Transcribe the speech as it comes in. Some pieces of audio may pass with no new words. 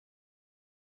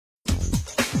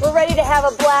We're ready to have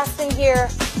a blast in here.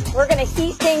 We're gonna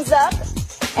heat things up.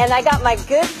 And I got my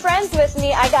good friends with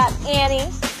me. I got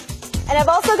Annie. And I've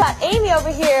also got Amy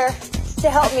over here to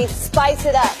help me spice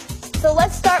it up. So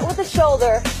let's start with the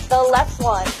shoulder, the left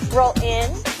one. Roll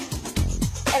in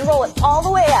and roll it all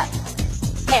the way up.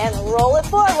 And roll it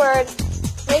forward.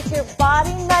 Make your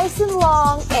body nice and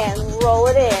long and roll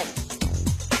it in.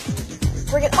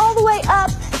 Bring it all the way up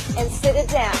and sit it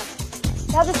down.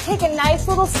 Now just take a nice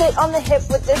little sit on the hip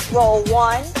with this roll.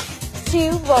 1, 2,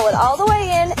 roll it all the way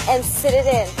in and sit it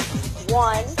in.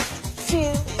 1,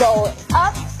 2, roll it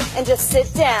up and just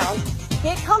sit down.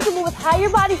 Get comfortable with how your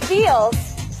body feels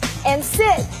and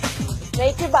sit.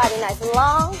 Make your body nice and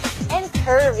long and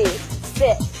curvy.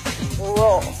 Sit,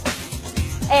 roll,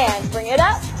 and bring it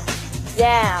up,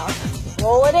 down,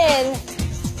 roll it in.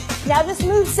 Now just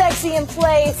move sexy in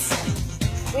place.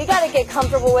 We got to get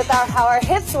comfortable with how our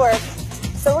hips work.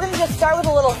 So we're going to just start with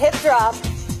a little hip drop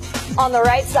on the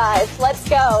right side. Let's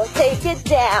go. Take it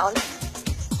down.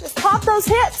 Just pop those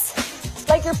hips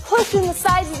like you're pushing the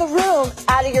sides of the room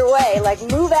out of your way. Like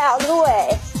move out of the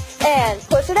way and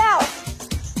push it out.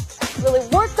 Really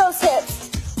work those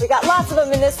hips. We got lots of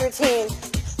them in this routine.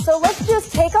 So let's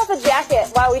just take off a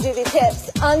jacket while we do these hips.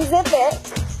 Unzip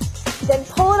it, then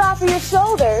pull it off of your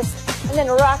shoulders, and then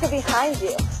rock it behind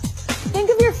you. Think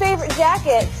of your favorite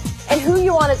jacket and who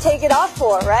you want to take it off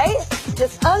for, right?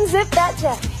 Just unzip that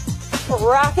jacket,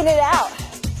 rocking it out.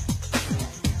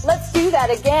 Let's do that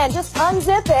again. Just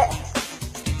unzip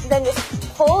it, then just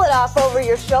pull it off over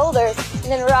your shoulders, and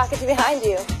then rock it to behind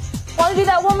you. Want to do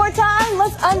that one more time?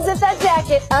 Let's unzip that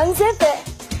jacket, unzip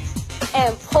it,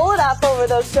 and pull it off over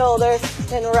those shoulders,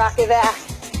 then rock it back.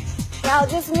 Now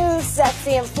just move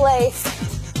sexy in place.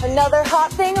 Another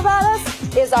hot thing about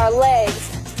us is our legs.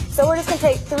 So we're just going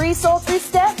to take 3 sultry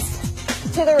steps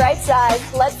to the right side.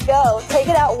 Let's go. Take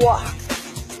it out, walk.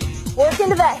 Work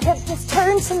into that hip, just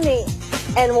turn to me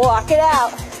and walk it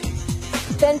out.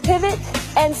 Then pivot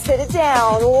and sit it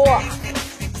down, walk.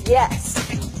 Yes.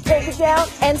 Take it down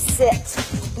and sit.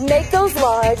 Make those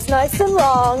legs nice and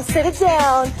long. Sit it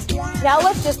down. Now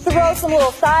let's just throw some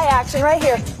little thigh action right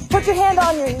here. Put your hand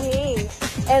on your knee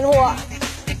and walk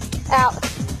out.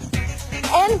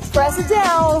 And press it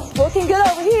down. Looking good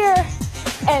over here.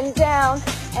 And down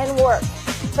and work.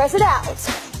 Press it out.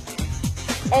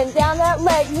 And down that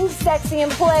leg. Move sexy in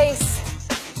place.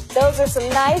 Those are some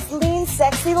nice, lean,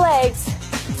 sexy legs.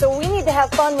 So we need to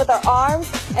have fun with our arms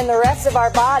and the rest of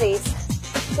our bodies.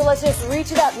 So let's just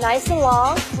reach it up nice and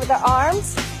long with our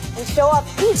arms and show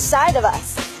off each side of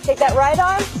us. Take that right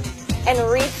arm and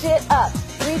reach it up.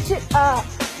 Reach it up.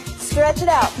 Stretch it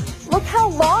out. Look how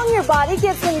long your body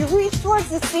gets when you reach towards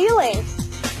the ceiling.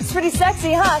 It's pretty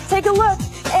sexy, huh? Take a look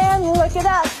and look it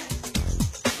up.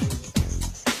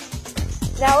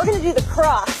 Now we're going to do the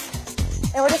cross.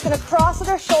 And we're just going to cross with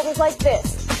our shoulders like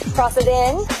this. Cross it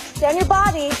in, down your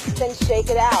body, then shake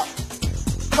it out.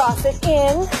 Cross it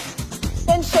in,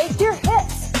 then shake your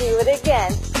hips. Do it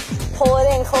again. Pull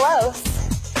it in close,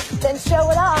 then show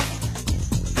it off.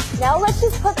 Now let's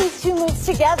just put these 2 moves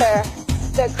together.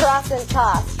 The cross and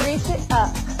toss. Reach it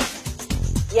up.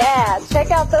 Yeah,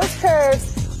 check out those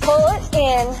curves. Pull it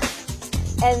in,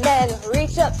 and then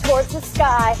reach up towards the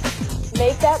sky.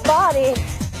 Make that body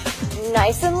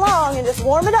nice and long, and just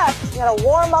warm it up. You gotta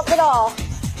warm up it all.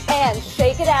 And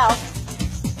shake it out.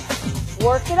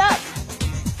 Work it up.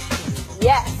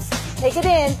 Yes. Take it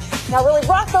in. Now really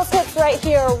rock those hips right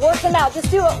here. Work them out.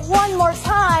 Just do it one more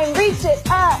time. Reach it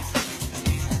up.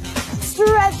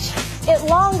 Stretch it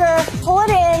longer. Pull it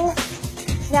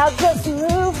in. Now just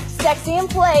move sexy in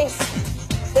place.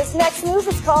 This next move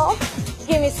is called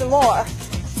Give Me Some More.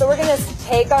 So we're going to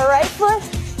take our right foot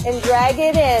and drag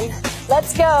it in.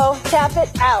 Let's go. Tap it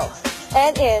out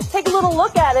and in. Take a little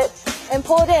look at it and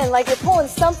pull it in like you're pulling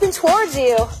something towards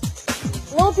you.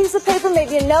 A little piece of paper,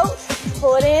 maybe a note.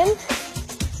 Pull it in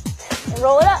and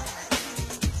roll it up.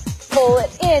 Pull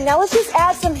it in. Now let's just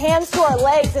add some hands to our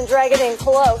legs and drag it in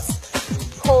close.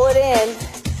 Pull it in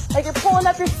like you're pulling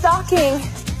up your stocking.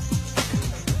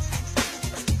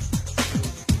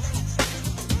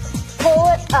 Pull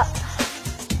it up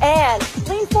and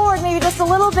lean forward maybe just a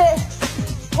little bit.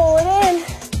 Pull it in.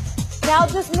 Now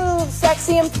just move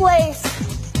sexy in place.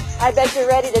 I bet you're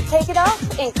ready to take it off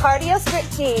in cardio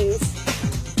striptease.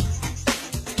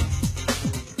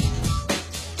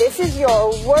 This is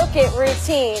your work it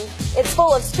routine. It's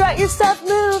full of strut your stuff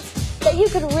moves that you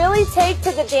could really take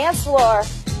to the dance floor.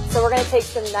 So we're going to take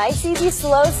some nice, easy,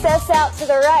 slow steps out to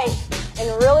the right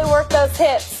and really work those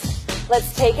hips.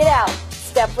 Let's take it out.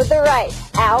 Step with the right.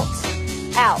 Out,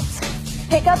 out.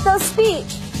 Pick up those feet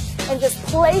and just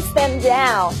place them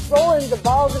down. Roll into the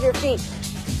balls of your feet.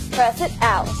 Press it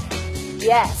out.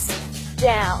 Yes,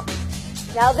 down.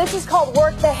 Now this is called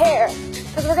work the hair,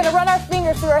 because we're gonna run our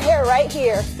fingers through our hair right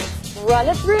here. Run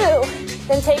it through,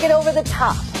 then take it over the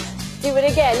top. Do it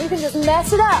again. You can just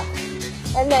mess it up,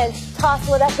 and then toss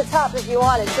it at the top if you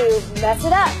wanted to. Mess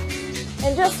it up,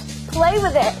 and just play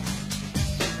with it.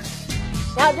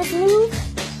 Now just move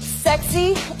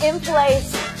sexy in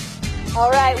place.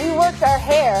 All right, we worked our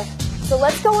hair. So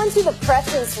let's go into the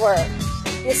press and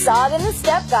swerve. You saw it in the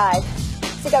step guide.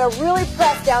 So you gotta really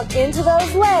press down into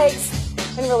those legs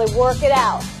and really work it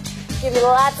out. Give me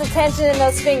lots of tension in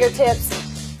those fingertips.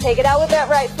 Take it out with that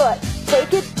right foot.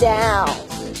 Take it down.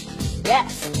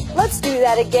 Yes, let's do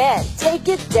that again. Take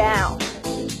it down.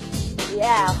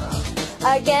 Yeah.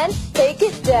 Again, take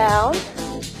it down.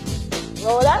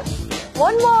 Roll it up.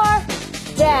 One more.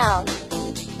 Down.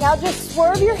 Now just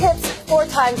swerve your hips 4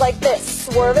 times like this.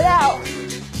 Swerve it out.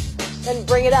 Then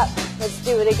bring it up. Let's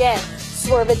do it again.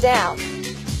 Swerve it down.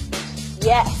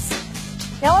 Yes.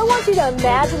 Now I want you to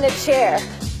imagine a chair.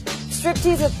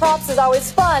 Striptease with props is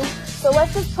always fun, so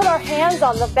let's just put our hands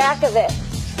on the back of it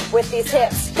with these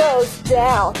hips. Goes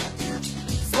down.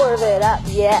 Swerve it up.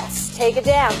 Yes. Take it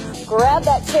down. Grab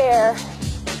that chair.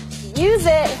 Use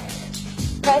it.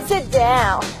 Press it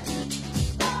down.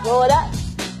 Roll it up.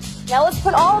 Now let's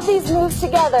put all of these moves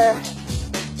together.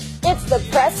 It's the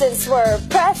press and swerve.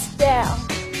 Press down.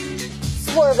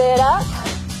 Swerve it up.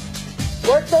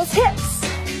 Work those hips.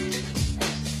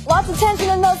 Lots of tension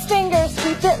in those fingers.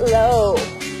 Keep it low.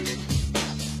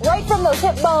 Right from those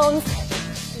hip bones.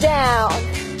 Down.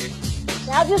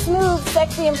 Now just move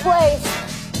sexy in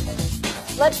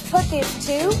place. Let's put these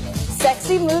 2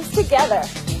 sexy moves together.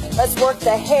 Let's work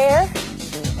the hair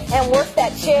and work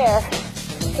that chair.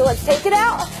 So let's take it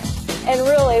out and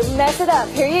really mess it up.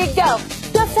 Here you go.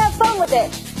 Just have fun with it.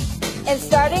 And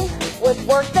starting with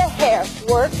work the hair.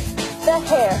 Work the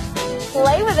hair.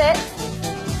 Play with it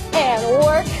and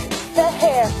work the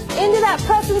hair. Into that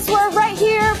press and swerve right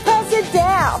here. Press it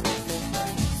down.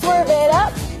 Swerve it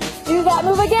up. Do that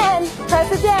move again.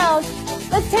 Press it down.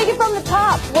 Let's take it from the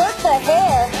top. Work the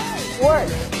hair. Work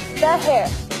the hair.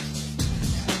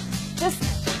 Just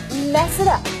mess it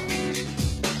up.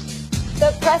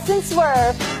 The press and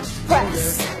swerve.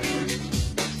 Press.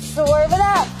 Swerve it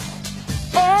up.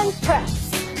 And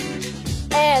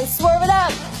press. And swerve it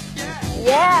up.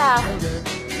 Yeah.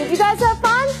 Did you guys have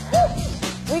fun?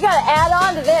 We got to add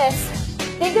on to this.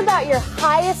 Think about your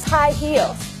highest high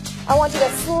heels. I want you to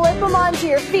slip them onto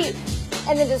your feet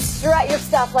and then just strut your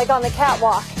stuff like on the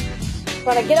catwalk. You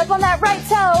want to get up on that right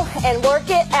toe and work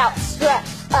it out. Strut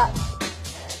up.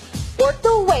 Work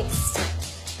the waist.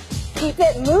 Keep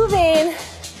it moving.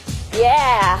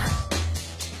 Yeah.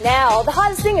 Now, the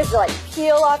hottest thing is to like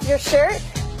peel off your shirt.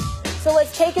 So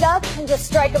let's take it up and just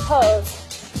strike a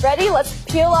pose. Ready? Let's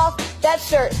peel off that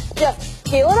shirt. Just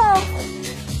peel it off.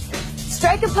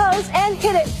 Strike a pose and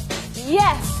hit it.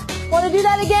 Yes. Want to do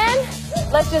that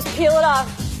again? Let's just peel it off.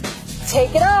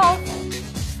 Take it off.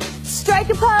 Strike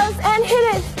a pose and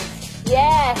hit it.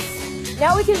 Yes.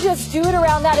 Now we can just do it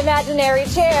around that imaginary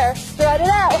chair. Strut it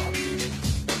out.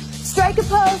 Strike a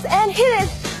pose and hit it.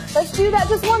 Let's do that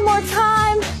just one more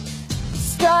time.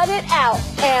 Strut it out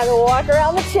and walk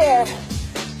around the chair.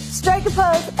 Strike a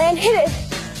pose and hit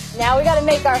it. Now we got to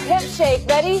make our hip shake.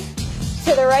 Ready?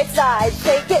 To the right side.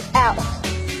 Shake it out.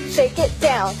 Shake it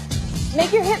down.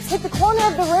 Make your hips hit the corner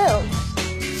of the room.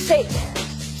 Shake.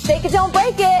 Shake it, don't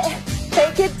break it.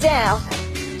 Shake it down.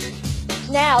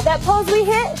 Now, that pose we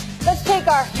hit, let's take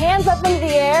our hands up into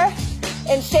the air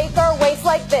and shake our waist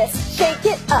like this. Shake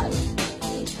it up.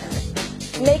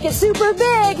 Make it super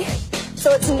big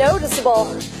so it's noticeable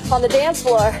on the dance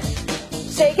floor.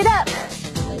 Shake it up.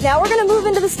 Now we're going to move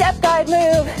into the step guide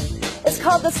move. It's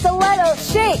called the stiletto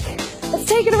shake. Let's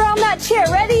take it around that chair.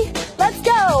 Ready? Let's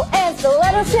go. And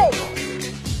stiletto shake.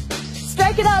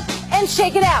 Strike it up and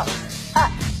shake it out.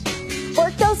 Up.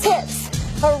 Work those hips.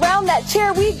 Around that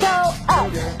chair we go.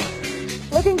 Up.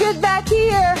 Looking good back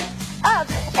here. Up.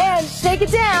 And shake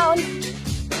it down.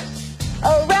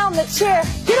 Around the chair.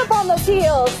 Get up on those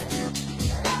heels.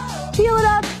 Peel it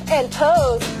up and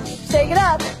pose. Shake it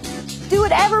up. Do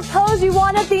whatever pose you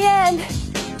want at the end.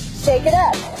 Shake it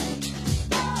up.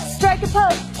 Strike a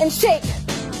pose and shake.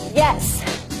 Yes.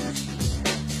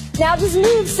 Now just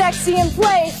move sexy in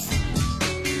place.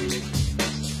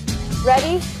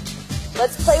 Ready?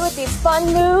 Let's play with these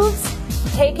fun moves.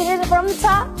 Taking it from the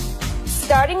top.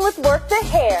 Starting with work the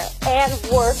hair and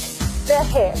work the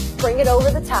hair. Bring it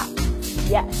over the top.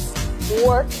 Yes.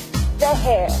 Work the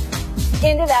hair.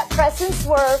 Into that press and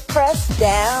swerve. Press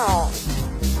down.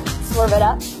 Swerve it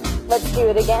up. Let's do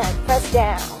it again. Press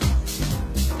down.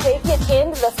 Take it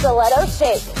into the stiletto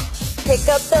shake. Pick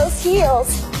up those heels.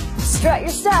 Strut your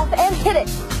stuff and hit it.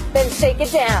 Then shake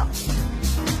it down.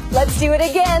 Let's do it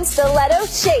again. Stiletto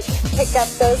shake. Pick up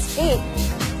those feet.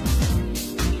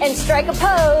 And strike a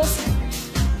pose.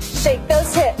 Shake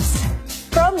those hips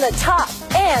from the top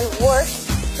and work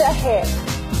the hair.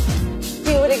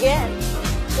 Do it again.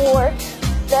 Work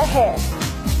the hair.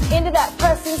 Into that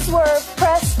press and swerve.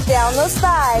 Press down those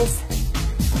thighs.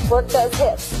 Work those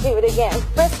hips. Do it again.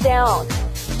 Press down.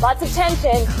 Lots of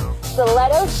tension.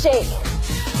 Stiletto shake.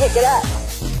 Pick it up.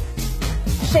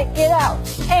 Shake it out.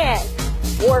 And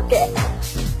work it.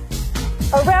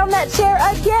 Around that chair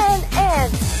again.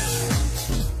 And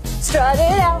strut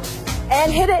it out.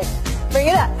 And hit it. Bring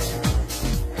it up.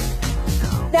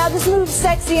 Now just move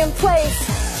sexy in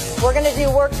place. We're going to do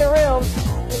work the room.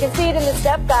 You can see it in the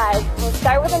step guide. We'll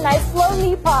start with a nice slow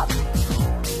knee pop.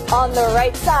 On the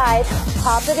right side,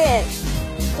 pop it in.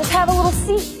 Just have a little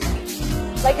seat,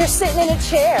 like you're sitting in a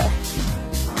chair.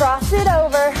 Cross it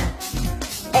over,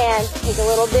 and take a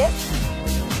little dip.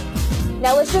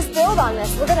 Now let's just build on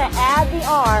this. We're gonna add the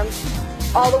arms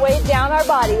all the way down our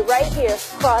body, right here.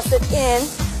 Cross it in,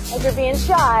 like you're being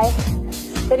shy.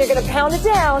 Then you're gonna pound it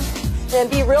down, and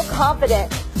be real confident.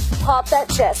 Pop that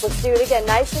chest. Let's do it again,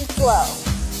 nice and slow.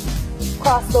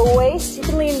 Cross the waist, you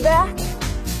can lean back.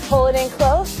 Pull it in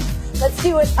close. Let's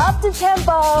do it up to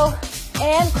tempo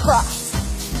and cross.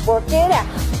 Work it out.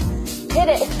 Hit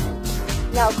it.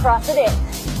 Now cross it in.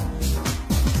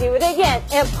 Do it again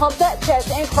and pump that chest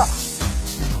and cross.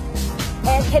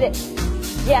 And hit it.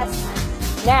 Yes.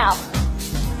 Now,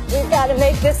 we've got to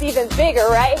make this even bigger,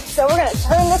 right? So we're going to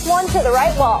turn this one to the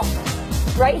right wall.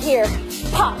 Right here.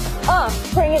 Pop.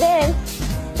 Bring it in.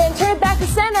 Then turn it back to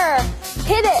center.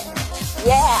 Hit it.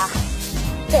 Yeah.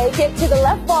 Take it to the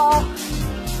left wall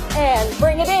and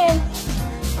bring it in,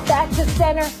 back to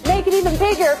center, make it even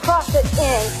bigger, cross it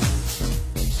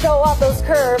in. Show off those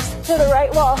curves to the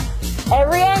right wall.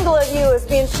 Every angle of you is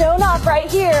being shown off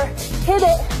right here. Hit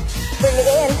it, bring it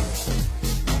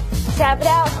in, tap it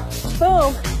out,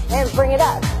 boom, and bring it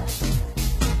up.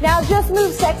 Now just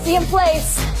move sexy in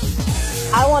place.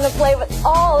 I want to play with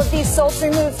all of these sultry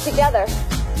moves together.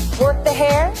 Work the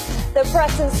hair, the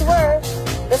press and swerve,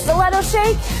 the stiletto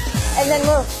shake, and then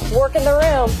we're working the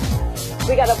room.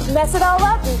 We gotta mess it all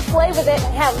up and play with it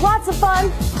and have lots of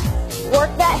fun.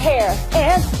 Work that hair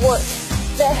and work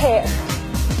the hair.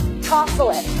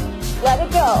 Tousle it. Let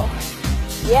it go.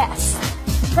 Yes.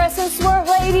 Press and swerve,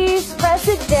 ladies. Press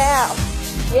it down.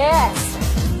 Yes.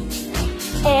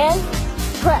 And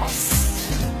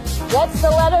press. Let's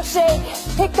stiletto shake.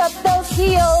 Pick up those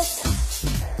heels.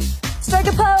 Strike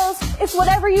a pose. It's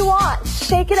whatever you want.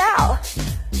 Shake it out.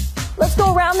 Let's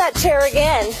go around that chair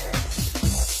again.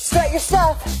 Strut your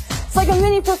stuff. It's like a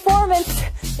mini performance.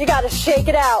 You gotta shake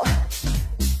it out.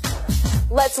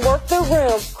 Let's work the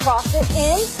room. Cross it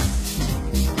in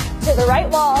to the right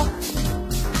wall.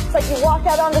 It's like you walked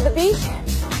out onto the beach.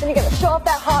 Then you're gonna show off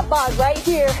that hot bod right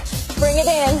here. Bring it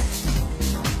in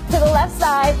to the left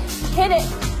side. Hit it.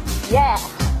 Yeah.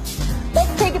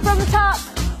 Let's take it from the top.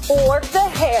 Work the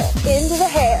hair into the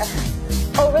hair.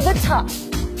 Over the top.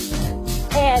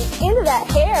 And into that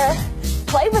hair,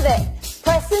 play with it.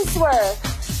 Press and swerve.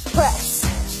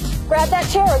 Press. Grab that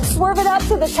chair and swerve it up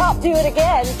to the top. Do it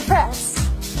again. Press.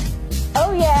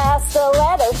 Oh yeah,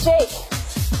 stiletto shake.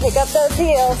 Pick up those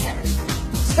heels.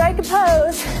 Strike a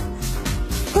pose.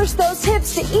 Push those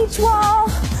hips to each wall.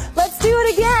 Let's do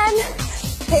it again.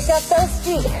 Pick up those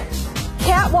feet.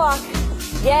 Catwalk.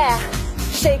 Yeah.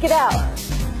 Shake it out.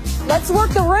 Let's work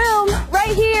the room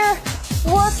right here.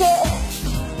 Work it.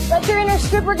 Let your inner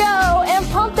stripper go and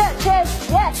pump that chest.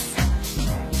 Yes.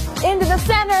 Into the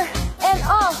center and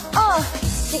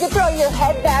You can throw your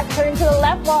head back, turn to the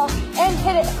left wall and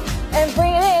hit it and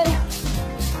bring it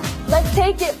in. Let's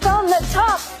take it from the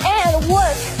top and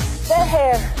work the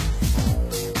hair.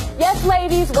 Yes,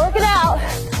 ladies, work it out.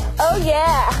 Oh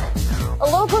yeah. A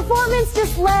little performance,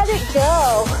 just let it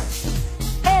go.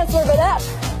 And serve it up.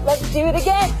 Let's do it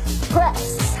again.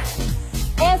 Press.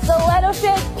 And stiletto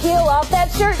shake, peel off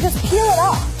that shirt, just peel it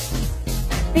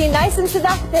off. Be nice and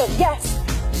seductive, yes.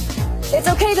 It's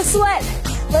okay to sweat.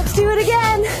 Let's do it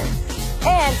again.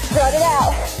 And strut it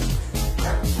out.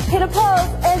 Hit a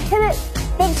pose and hit it,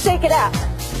 then shake it out.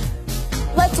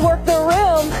 Let's work the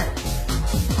room.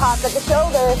 Pop at the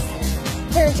shoulders.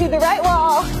 Turn to the right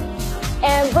wall.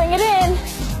 And bring it in.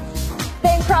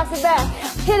 Then cross it back.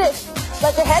 Hit it.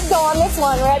 Let your head go on this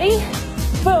one. Ready?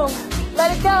 Boom.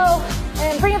 Let it go.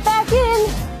 And bring it back in.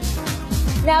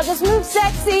 Now just move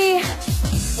sexy.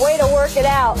 Way to work it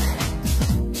out.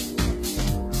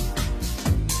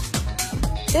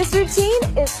 This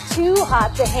routine is too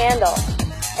hot to handle.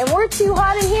 And we're too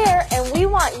hot in here, and we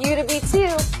want you to be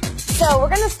too. So we're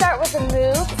going to start with a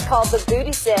move. It's called the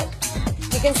booty sit.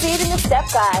 You can see it in the step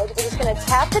guide. We're just going to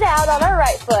tap it out on our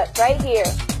right foot right here.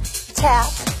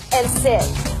 Tap and sit.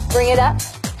 Bring it up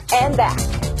and back.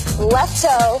 Left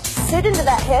toe, sit into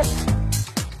that hip.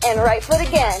 And right foot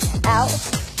again. Out,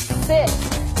 sit,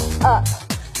 up.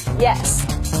 Yes.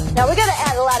 Now we're going to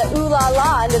add a lot of ooh la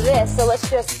la into this. So let's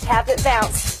just tap it,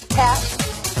 bounce. Tap,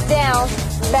 down,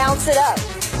 bounce it up.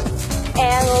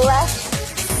 And left,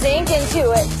 sink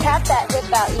into it. Tap that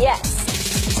hip out.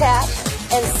 Yes. Tap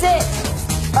and sit.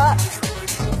 Up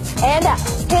and out.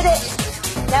 Hit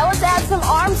it. Now let's add some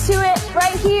arms to it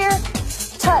right here.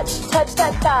 Touch, touch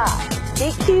that thigh.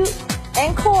 Be cute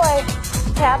and coy.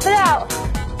 Tap it out.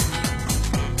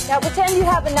 Now pretend you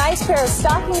have a nice pair of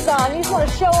stockings on. You just want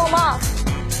to show them off.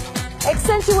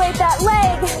 Accentuate that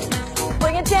leg.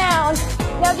 Bring it down.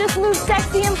 Now just move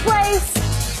sexy in place.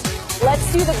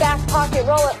 Let's do the back pocket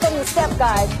roll up from the step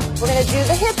guide. We're going to do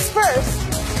the hips first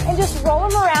and just roll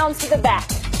them around to the back.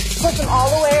 Push them all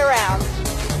the way around.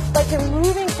 Like you're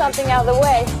moving something out of the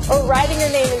way or writing your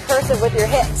name in cursive with your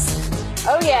hips.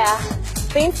 Oh yeah.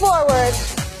 Lean forward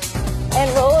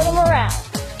and rolling them around.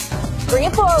 Bring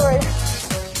it forward.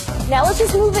 Now let's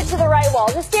just move it to the right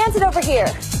wall. Just dance it over here.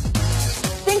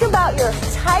 Think about your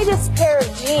tightest pair of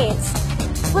jeans.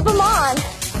 Flip them on.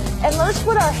 And let's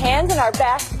put our hands in our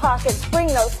back pockets. Bring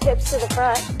those hips to the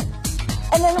front.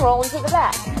 And then roll them to the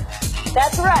back.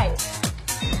 That's right.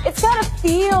 It's got to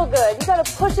feel good. You got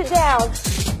to push it down.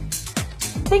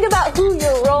 Think about who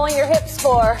you're rolling your hips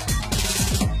for.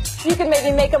 You can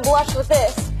maybe make them blush with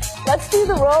this. Let's do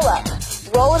the roll up.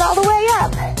 Roll it all the way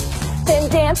up. Then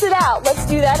dance it out. Let's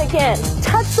do that again.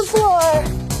 Touch the floor.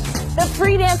 The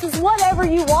free dance is whatever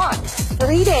you want.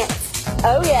 Free dance.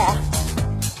 Oh yeah.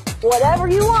 Whatever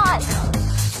you want.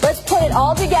 Let's put it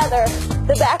all together.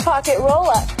 The back pocket roll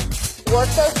up. Work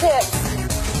those hips.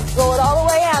 Roll it all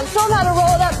the way out. Show them how to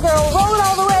roll it up, girl. Roll it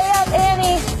all the way up,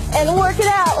 Annie. And work it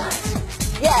out.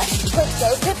 Yes. Push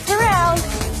those hips around.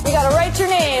 You got to write your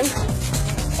name.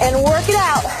 And work it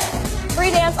out. Free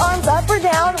dance, arms up or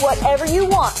down, whatever you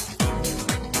want.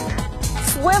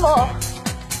 Swivel.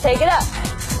 Take it up.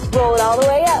 Roll it all the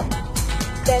way up.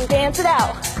 Then dance it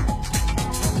out.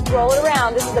 Roll it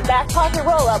around. This is the back pocket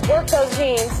roll up. Work those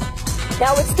jeans.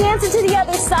 Now let's dance it to the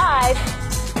other side.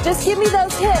 Just give me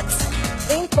those hips.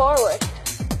 Lean forward.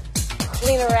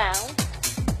 Lean around.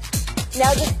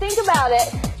 Now just think about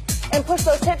it and push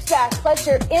those hips back. Let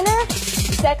your inner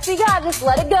sexy goddess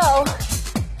let it go.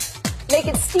 Make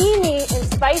it steamy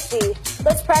and spicy.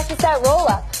 Let's practice that roll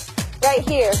up right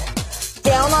here.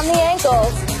 Down on the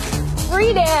ankles.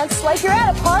 Free dance like you're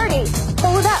at a party.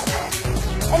 Pull it up.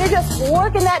 And you're just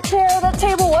working that chair or that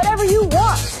table, whatever you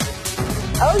want.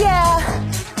 Oh yeah.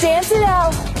 Dance it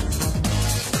out.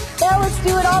 Now let's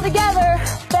do it all together.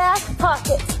 Back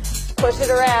pocket. Push it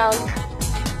around.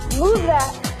 Move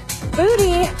that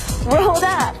booty. Roll it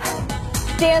up.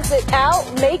 Dance it out.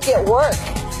 Make it work.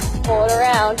 Pull it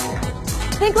around.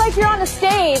 Think like you're on a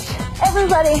stage.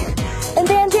 Everybody. And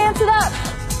then dance it up.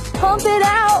 Pump it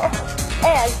out.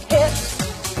 And hip.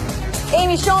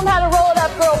 Amy, show them how to roll it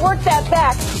up, girl. Work that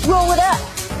back. Roll it up.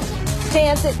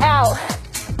 Dance it out.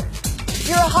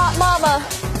 You're a hot mama,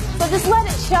 so just let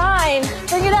it shine.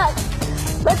 Bring it up.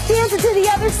 Let's dance it to the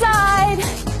other side.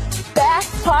 Back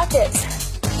pocket.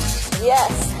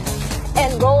 Yes.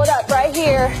 And roll it up right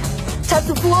here. Touch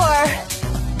the floor.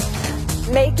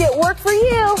 Make it work for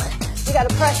you. You got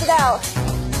to press it out.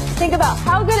 Think about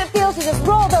how good it feels to just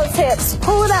roll those hips.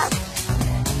 Pull it up.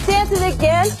 Dance it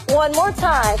again. One more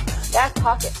time. Back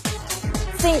pocket.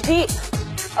 Sink deep.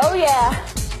 Oh yeah.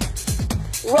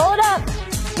 Roll it up.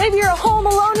 Maybe you're home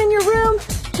alone in your room.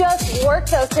 Just work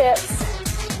those hips.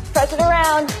 Press it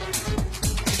around.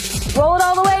 Roll it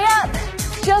all the way up.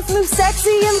 Just move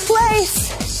sexy in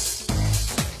place.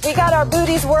 We got our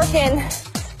booties working.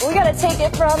 We got to take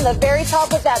it from the very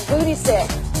top with that booty sit.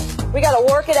 We got to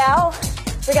work it out.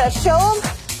 We got to show them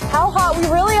how hot we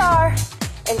really are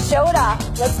and show it off.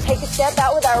 Let's take a step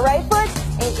out with our right foot.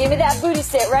 And give me that booty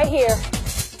sit right here.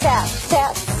 Tap,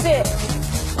 tap, sit.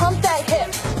 Pump that hip.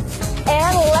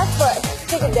 And left foot.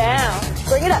 Take it down.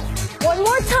 Bring it up. One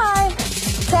more time.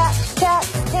 Tap, tap,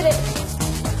 hit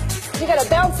it. You gotta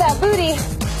bounce that booty.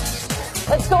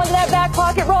 Let's go into that back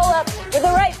pocket roll up with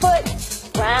the right foot.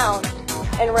 Round.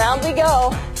 And round we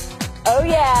go. Oh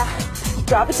yeah.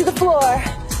 Drop it to the floor.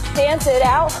 Dance it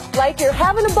out like you're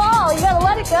having a ball. You gotta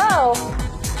let it go.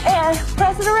 And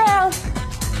press it around.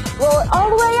 Roll it all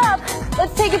the way up.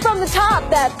 Let's take it from the top.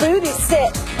 That booty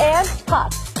sit and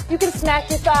pop. You can smack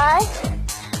your thigh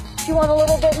If you want a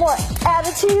little bit more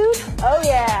attitude, oh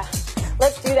yeah.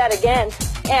 Let's do that again.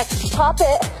 And pop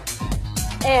it.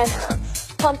 And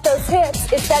pump those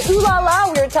hips. It's that ooh la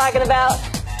la we were talking about.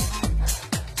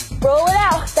 Roll it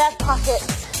out, back pocket.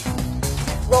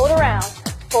 Roll it around.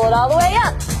 Pull it all the way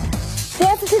up.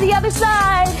 Dance it to the other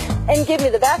side. And give me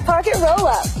the back pocket roll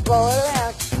up. Roll it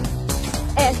around.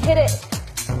 And hit it.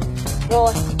 Roll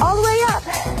it all the way up.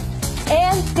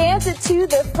 And dance it to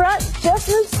the front. Just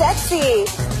move sexy.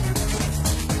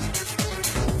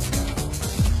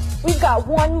 We've got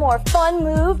one more fun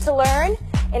move to learn,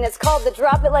 and it's called the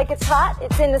drop it like it's hot.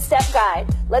 It's in the step guide.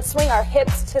 Let's swing our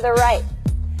hips to the right.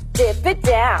 Dip it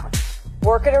down.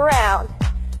 Work it around.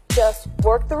 Just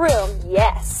work the room.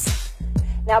 Yes.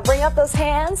 Now bring up those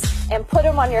hands and put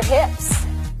them on your hips.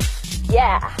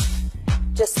 Yeah.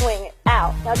 Just swing it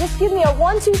out. Now just give me a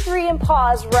 1, 2, 3 and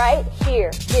pause right here.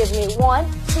 Give me 1,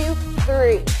 2,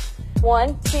 3.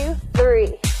 1, 2,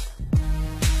 3.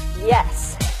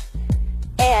 Yes.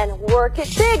 And work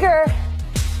it bigger.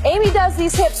 Amy does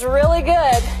these hips really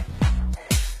good.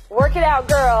 Work it out,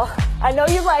 girl. I know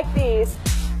you like these.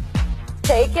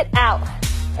 Take it out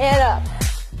and up.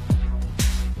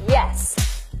 Yes.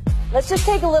 Let's just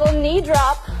take a little knee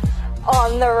drop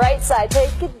on the right side.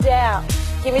 Take it down.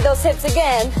 Give me those hips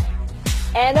again.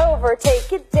 And over.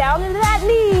 Take it down into that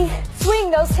knee. Swing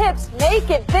those hips.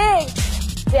 Make it big.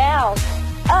 Down.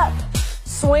 Up.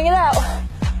 Swing it out.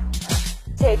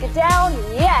 Take it down,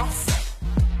 yes.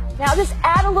 Now just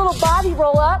add a little body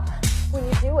roll up when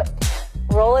you do it.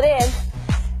 Roll it in,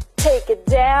 take it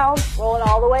down, roll it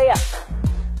all the way up.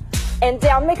 And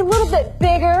down, make it a little bit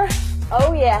bigger,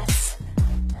 oh yes.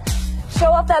 Show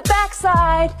off that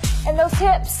backside and those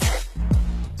hips.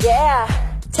 Yeah,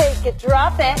 take it,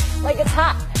 drop it like it's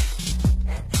hot.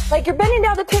 Like you're bending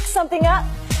down to pick something up,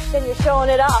 then you're showing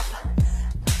it off.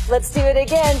 Let's do it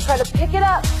again, try to pick it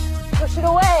up, push it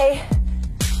away.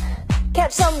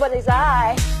 Catch somebody's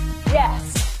eye.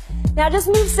 Yes. Now just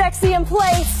move sexy in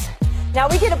place. Now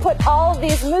we get to put all of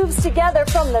these moves together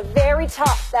from the very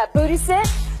top. That booty sit,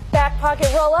 back pocket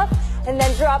roll up, and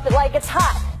then drop it like it's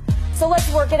hot. So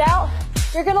let's work it out.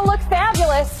 You're gonna look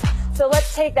fabulous. So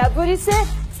let's take that booty sit,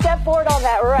 step forward on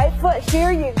that right foot.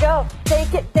 Here you go.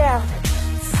 Take it down.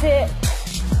 Sit.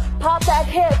 Pop that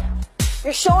hip.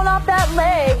 You're showing off that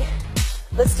leg.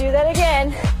 Let's do that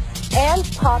again. And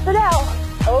pop it out.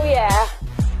 Oh yeah.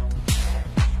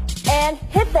 And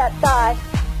hit that thigh.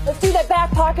 Let's do that back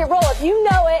pocket roll up. You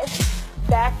know it.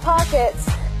 Back pockets.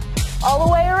 All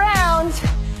the way around.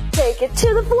 Take it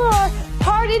to the floor.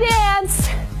 Party dance.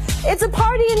 It's a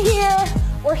party in here.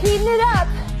 We're heating it up.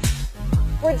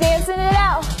 We're dancing it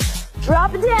out.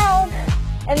 Drop it down.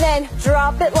 And then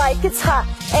drop it like it's hot.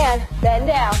 And bend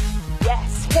down.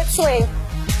 Yes. Hip swing.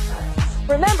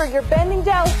 Remember, you're bending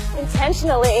down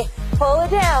intentionally. Pull it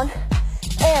down.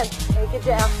 And take it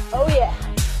down. Oh yeah.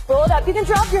 Roll it up. You can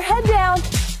drop your head down.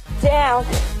 Down.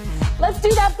 Let's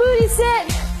do that booty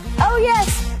sit. Oh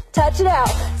yes. Touch it out.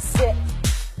 Sit.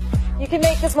 You can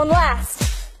make this one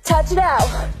last. Touch it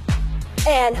out.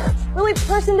 And really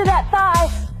push into that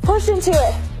thigh. Push into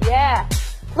it. Yeah.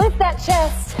 Lift that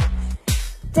chest.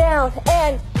 Down.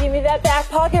 And give me that back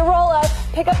pocket roll up.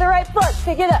 Pick up the right foot.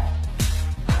 Pick it up.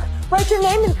 Write your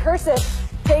name in cursive.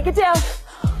 Take it down.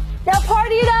 Now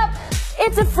party it up.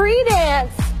 It's a free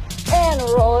dance. And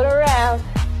roll it around.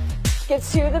 Get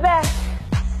to the back.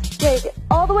 Take it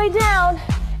all the way down.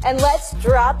 And let's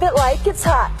drop it like it's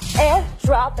hot. And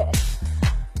drop it.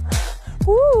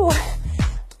 Woo.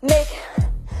 Make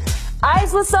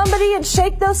eyes with somebody and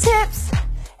shake those hips.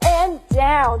 And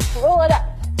down. Roll it up.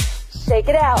 Shake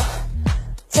it out.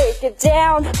 Take it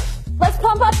down. Let's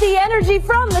pump up the energy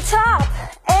from the top.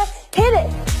 And hit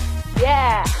it.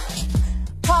 Yeah.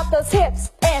 Pop those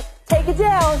hips and take it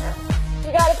down.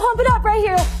 You gotta pump it up right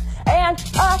here. And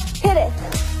up, hit it.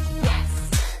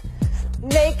 Yes.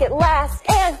 Make it last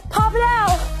and pop it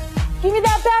out. Give me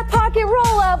that back pocket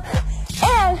roll up.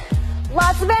 And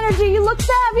lots of energy. You look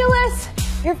fabulous.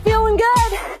 You're feeling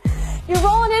good. You're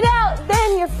rolling it out.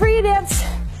 Then your free dance.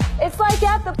 It's like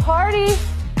at the party.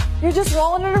 You're just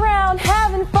rolling it around,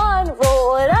 having fun.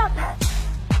 Roll it up.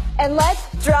 And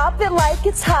let's drop it like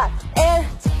it's hot. And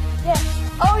yeah.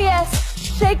 Oh yes.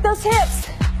 Shake those hips.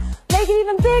 Make it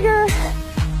even bigger.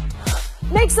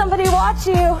 Make somebody watch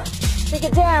you. Take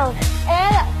it down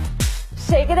and up.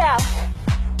 Shake it out.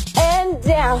 And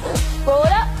down. Roll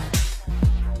it up.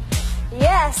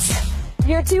 Yes.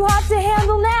 You're too hot to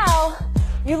handle now.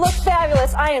 You look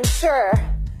fabulous, I am sure.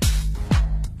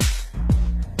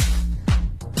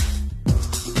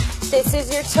 This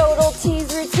is your total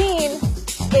tease routine.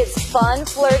 It's fun,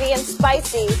 flirty, and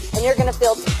spicy, and you're going to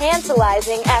feel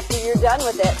tantalizing after you're done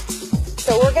with it.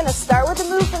 So we're going to start with a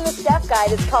move from the step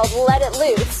guide. It's called Let It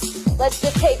Loose. Let's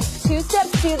just take 2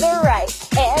 steps to the right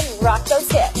and rock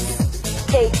those hips.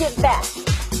 Take it back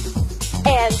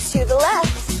and to the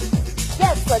left.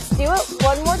 Yes, let's do it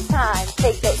one more time.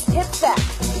 Take those hips back.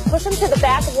 Push them to the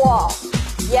back wall.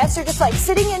 Yes, you're just like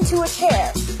sitting into a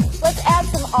chair. Let's add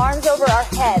some arms over our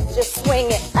head. Just swing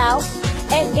it out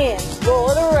and in. Roll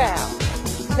it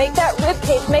around. Make that rib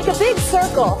cage, make a big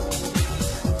circle.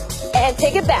 And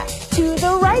take it back to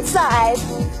the right side.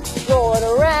 Roll it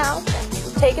around.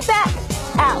 Take it back.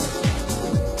 Out.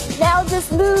 Now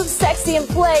just move sexy in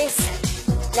place.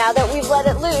 Now that we've let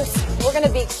it loose, we're going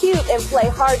to be cute and play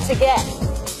hard to get.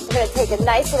 We're going to take a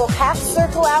nice little half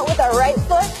circle out with our right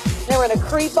foot. Then we're going to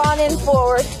creep on in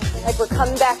forward like we're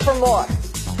coming back for more.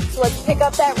 So let's pick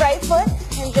up that right foot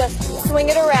and just swing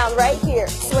it around right here.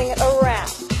 Swing it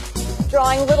around.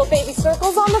 Drawing little baby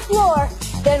circles on the floor.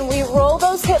 Then we roll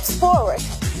those hips forward.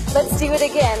 Let's do it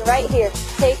again right here.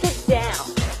 Take it down.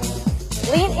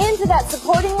 Lean into that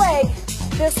supporting leg.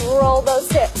 Just roll those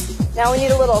hips. Now we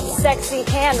need a little sexy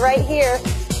hand right here.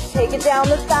 Take it down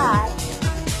the thigh.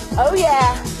 Oh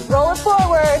yeah. Roll it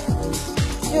forward.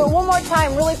 Do it one more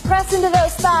time. Really press into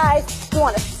those thighs. You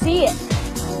want to see it.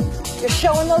 You're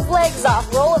showing those legs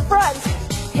off. Roll it front.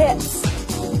 Hips.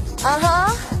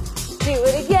 Do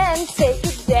it again. Take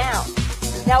it down.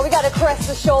 Now we got to caress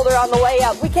the shoulder on the way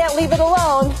up. We can't leave it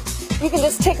alone. You can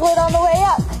just tickle it on the way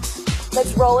up.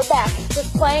 Let's roll it back.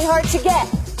 Just playing hard to get.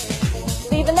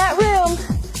 Leaving that room.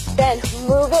 Then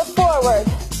move it forward.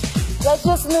 Let's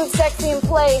just move sexy in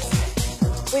place.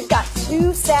 We've got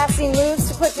 2 sassy moves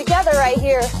to put together right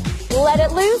here. Let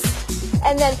it loose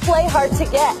and then play hard to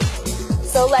get.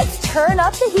 So let's turn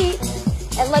up the heat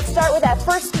and let's start with that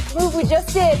first move we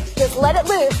just did. Just let it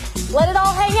loose. Let it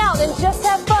all hang out and just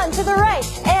have fun to the right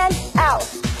and out.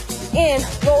 In,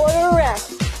 roll it around.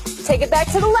 Take it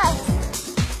back to the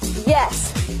left.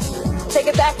 Yes. Take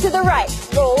it back to the right.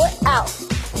 Roll it out.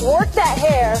 Work that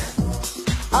hair.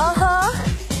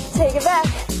 Take it back.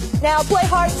 Now play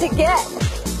hard to get.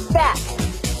 Back.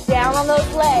 Down on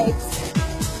those legs.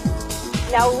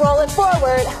 Now roll it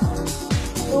forward.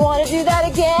 We want to do that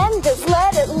again. Just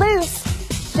let it loose.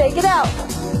 Shake it out.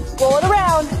 Roll it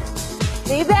around.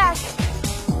 Be back.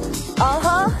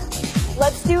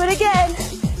 Let's do it again.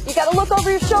 You got to look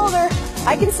over your shoulder.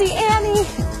 I can see Annie.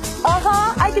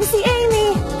 I can see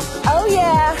Amy. Oh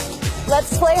yeah.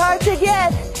 Let's play hard to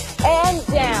get. And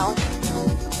down.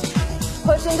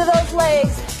 Push into those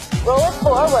legs. Roll it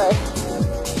forward.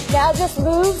 Now just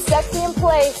move sexy in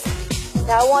place.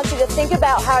 Now I want you to think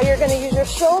about how you're going to use your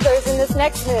shoulders in this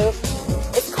next move.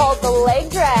 It's called the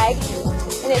leg drag,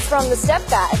 and it's from the step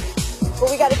guide. But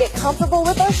we got to get comfortable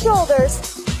with our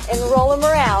shoulders and roll them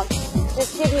around.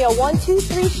 Just give me a 1, 2,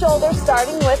 3 shoulder,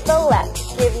 starting with the left.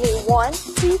 Give me 1,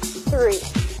 2, 3.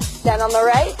 Then on the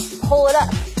right, pull it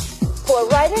up. Pull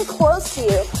it right in close to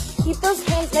you. Keep those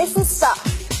hands nice and soft.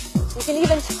 You can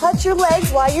even touch your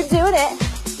legs while you're doing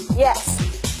it. Yes.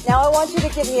 Now I want you to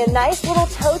give me a nice little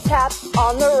toe tap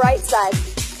on the right side.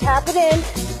 Tap it in,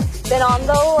 then on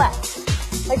the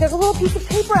left. Like there's a little piece of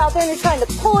paper out there and you're trying to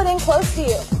pull it in close to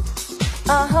you.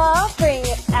 Bring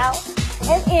it out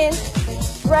and in.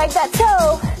 Drag that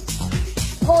toe.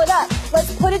 Pull it up.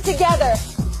 Let's put it together.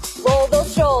 Roll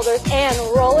those shoulders and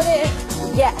roll it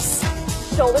in. Yes.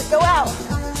 Shoulders go out.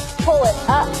 Pull it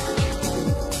up.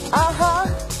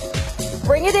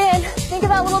 Bring it in. Think of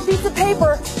that little piece of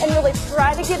paper and really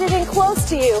try to get it in close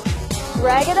to you.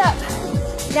 Drag it up.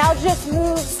 Now just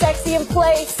move sexy in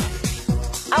place.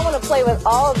 I want to play with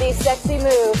all of these sexy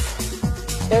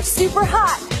moves. They're super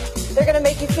hot. They're going to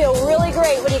make you feel really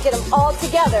great when you get them all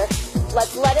together.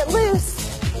 Let's let it loose.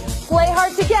 Play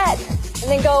hard to get.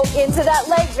 And then go into that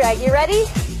leg drag. You ready?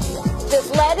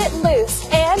 Just let it loose.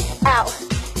 And out.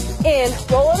 In.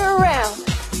 Roll it around.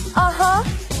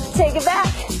 Take it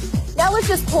back. Now let's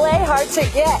just play hard to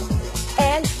get.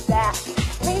 And back.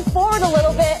 Lean forward a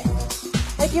little bit.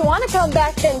 If you want to come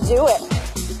back, then do it.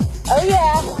 Oh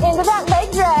yeah. Into that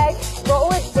leg drag.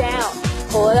 Roll it down.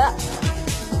 Pull it up.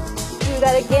 Do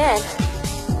that again.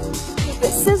 Keep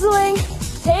it sizzling.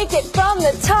 Take it from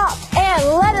the top and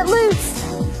let it loose.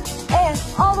 And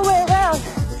all the way around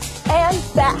and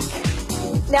back.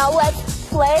 Now let's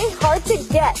play hard to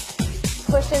get.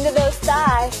 Push into those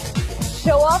thighs.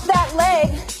 Show off that leg.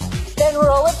 Then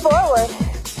roll it forward.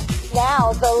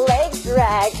 Now the leg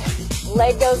drag.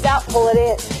 Leg goes out, pull it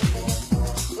in.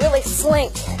 Really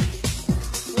slink.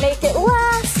 Make it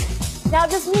last. Now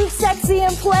just move sexy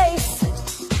in place.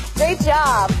 Great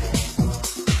job.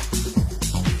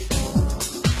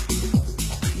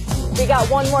 We got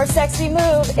one more sexy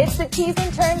move. It's the tease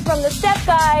and turn from the step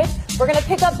guide. We're gonna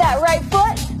pick up that right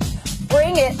foot,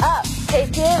 bring it up,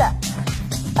 take it up,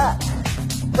 up.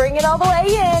 Bring it all the way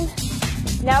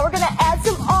in. Now we're gonna add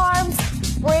some arms.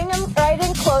 Bring them right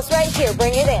in close right here.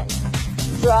 Bring it in.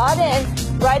 Draw it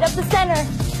in, right up the center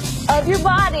of your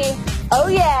body. Oh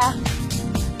yeah.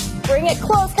 Bring it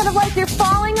close, kind of like you're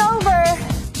falling over.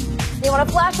 You wanna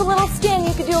flash a little skin,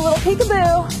 you could do a little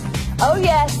peekaboo. Oh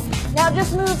yes. Now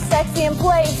just move sexy in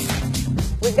place.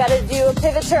 We've gotta do a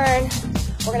pivot turn.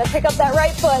 We're gonna pick up that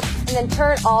right foot and then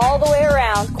turn all the way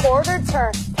around. Quarter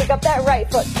turn. Pick up that right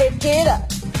foot. Pick it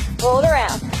up. Roll it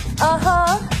around.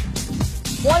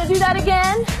 Want to do that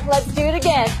again? Let's do it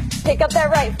again. Pick up that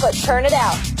right foot. Turn it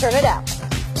out. Turn it out.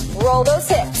 Roll those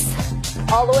hips.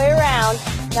 All the way around.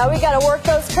 Now we got to work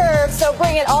those curves. So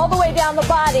bring it all the way down the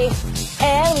body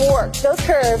and work those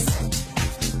curves.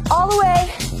 All the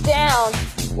way down.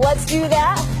 Let's do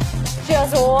that.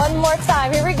 Just one more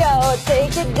time. Here we go.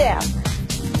 Take it down.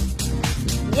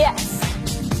 Yes.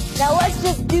 Now let's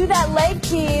just do that leg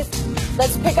tease.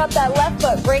 Let's pick up that left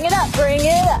foot. Bring it up. Bring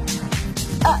it up.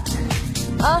 Up.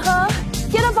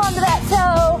 Get up onto that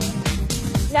toe.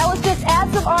 Now let's just add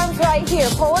some arms right here.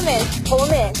 Pull them in. Pull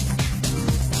them in.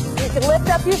 You can lift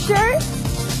up your shirt,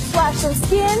 flash some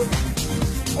skin,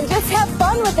 and just have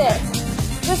fun with it.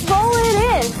 Just roll it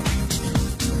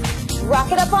in.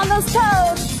 Rock it up on those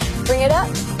toes. Bring it up.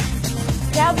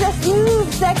 Now just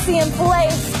move sexy in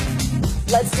place.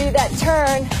 Let's do that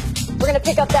turn. We're going to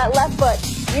pick up that left foot.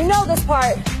 You know this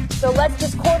part. So let's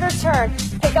just quarter turn.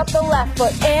 Pick up the left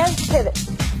foot and pivot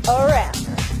around.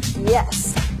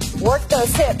 Yes. Work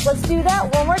those hips. Let's do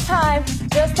that one more time.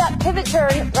 Just that pivot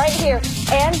turn right here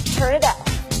and turn it out.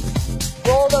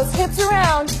 Roll those hips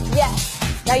around.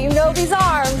 Yes. Now you know these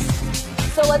arms.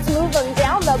 So let's move them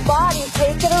down the body.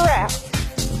 Take it around.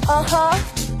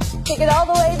 Take it all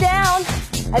the way down.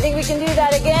 I think we can do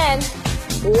that again.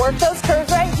 Work those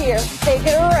curves right here. Take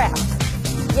it around.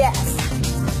 Yes.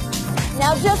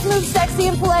 Now just move sexy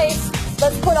in place.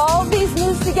 Let's put all of these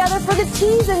moves together for the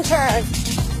tease and turn.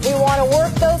 We want to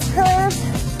work those curves.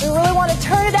 We really want to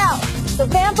turn it out. So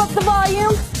vamp up the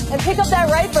volume and pick up that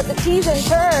right foot, the tease and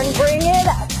turn. Bring it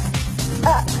up.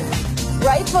 Up.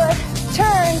 Right foot.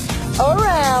 Turn.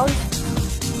 Around.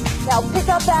 Now pick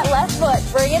up that left foot.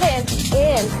 Bring it in.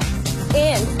 In.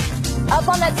 In. Up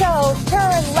on that toe.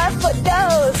 Turn. Left foot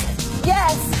goes.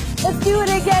 Yes. Let's do it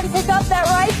again. Pick up that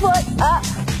right foot. Up.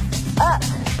 Up.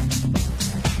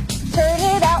 Turn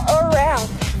it out. Around.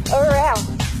 Around.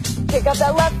 Pick up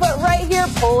that left foot right here.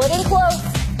 Pull it in close.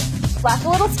 Flash a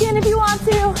little skin if you want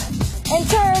to. And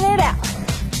turn it out.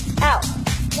 Out.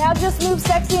 Now just move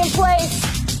sexy in place.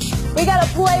 We got to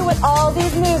play with all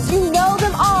these moves. You know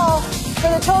them all for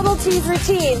the total tease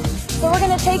routine. So we're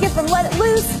going to take it from let it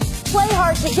loose, play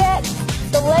hard to get,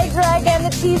 the leg drag and the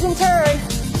tease and turn.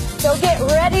 So get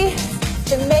ready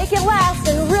to make it last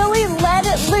and really let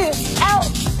it loose. Out.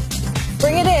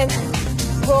 Bring it in.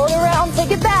 Roll it around.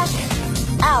 Take it back.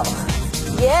 Out.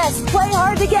 Yes. Play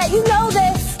hard to get. You know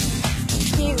this.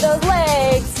 Tease those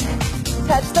legs.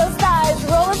 Touch those thighs.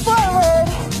 Roll it forward.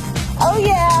 Oh,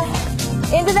 yeah.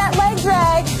 Into that leg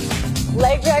drag.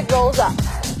 Leg drag rolls up.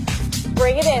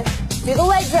 Bring it in. Do the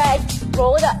leg drag.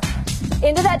 Roll it up.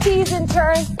 Into that tease and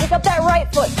turn. Pick up that right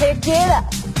foot. Pick it up.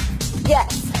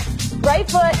 Yes. Right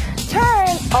foot. Turn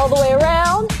all the way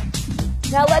around.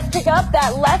 Now let's pick up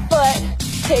that left foot.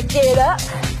 Pick it up.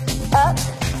 Up.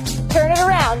 Turn it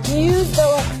around. Use the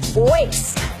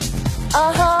waist.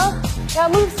 Now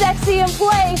move sexy in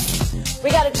place. We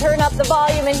got to turn up the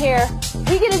volume in here.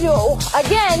 We're going to do it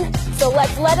again. So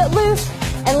let's let it loose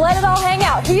and let it all hang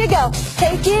out. Here you go.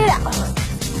 Take it out.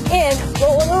 In.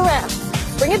 Roll it around.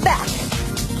 Bring it back.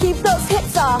 Keep those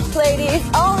hips off, ladies.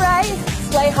 All right.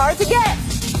 Play hard to get.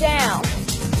 Down.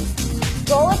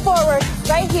 Roll it forward.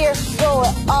 Right here. Roll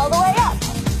it all the way up.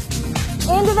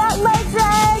 Into that leg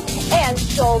drag. And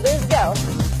shoulders go.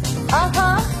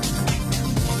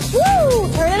 Woo!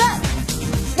 Turn it up.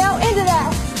 Now into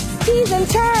that tease and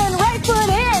turn. Right foot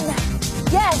in.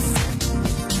 Yes.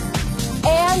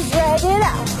 And drag it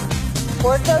out.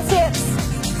 Work those hips.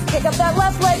 Pick up that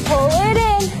left leg. Pull it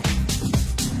in.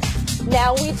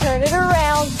 Now we turn it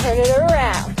around. Turn it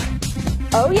around.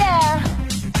 Oh yeah.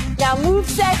 Now move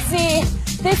sexy.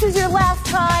 This is your last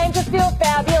time to feel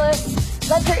fabulous.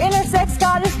 Let your inner sex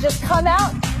goddess just come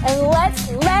out and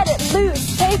let's let it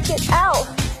loose. Take it out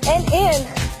and in.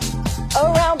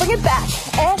 Around, bring it back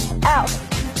and out.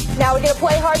 Now we're going to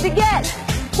play hard to get.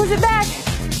 Push it back,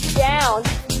 down.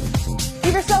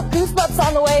 Give yourself goosebumps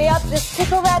on the way up. Just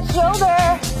tickle that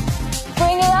shoulder.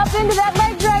 Bring it up into that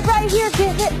leg drag right here.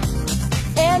 Give it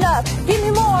and up. Give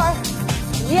me more.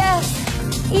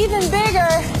 Yes, even bigger.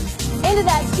 Into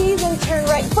that season turn,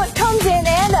 right foot comes in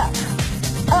and up,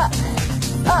 up,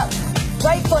 up.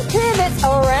 Right foot pivots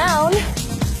around.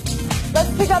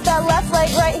 Let's pick up that left leg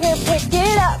right here, pick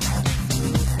it up.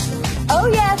 Oh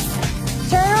yes,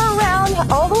 turn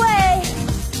around all the way.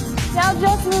 Now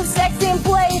just move sexy in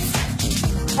place.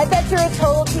 I bet you're a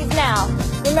total tease now.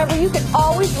 Remember, you can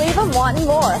always leave them wanting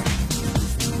more.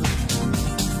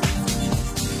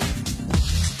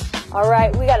 All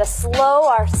right, we gotta slow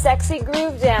our sexy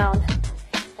groove down.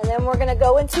 And then we're gonna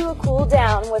go into a cool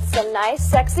down with some nice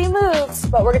sexy moves,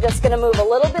 but we're just gonna move a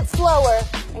little bit slower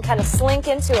and kind of slink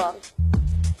into them.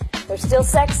 They're still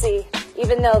sexy,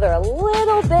 even though they're a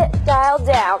little bit dialed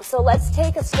down. So let's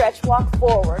take a stretch walk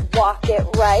forward. Walk it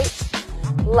right,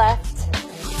 left,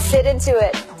 sit into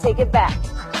it, take it back,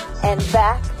 and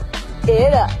back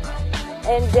it up,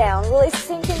 and down. Really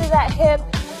sink into that hip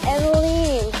and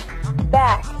lean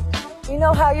back. You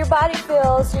know how your body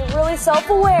feels. You're really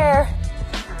self-aware.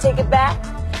 Take it back.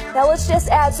 Now let's just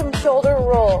add some shoulder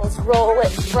rolls. Roll it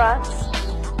front,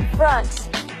 front.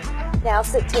 Now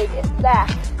sit, take it back.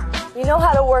 You know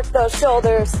how to work those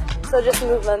shoulders, so just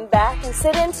move them back and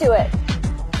sit into it.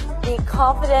 Be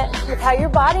confident with how your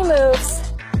body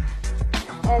moves.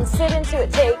 And sit into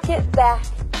it. Take it back,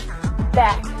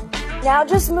 back. Now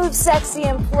just move sexy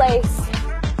in place.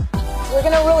 We're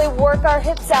gonna really work our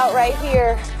hips out right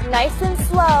here. Nice and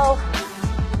slow.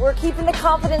 We're keeping the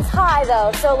confidence high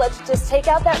though, so let's just take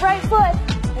out that right foot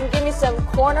and give me some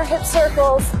corner hip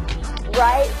circles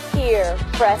right here.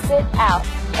 Press it out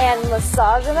and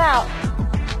massage them out.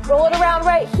 Roll it around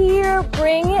right here,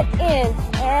 bring it in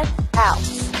and out.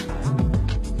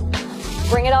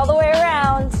 Bring it all the way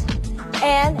around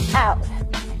and out.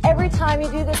 Every time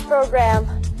you do this program,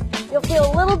 you'll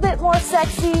feel a little bit more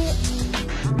sexy.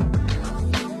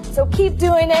 So keep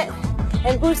doing it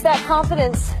and boost that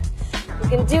confidence. You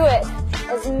can do it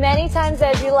as many times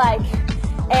as you like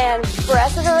and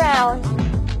press it around.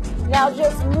 Now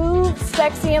just move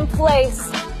sexy in place.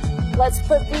 Let's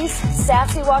put these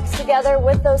sassy walks together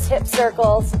with those hip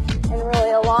circles and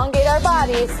really elongate our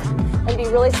bodies and be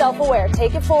really self-aware.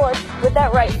 Take it forward with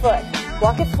that right foot.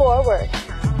 Walk it forward,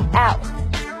 out.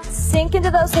 Sink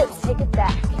into those hips, take it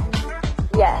back.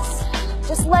 Yes,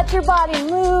 just let your body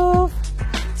move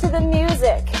to the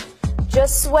music.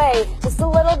 Just sway just a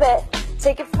little bit.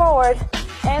 Take it forward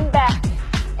and back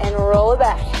and roll it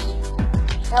back.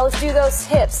 Now let's do those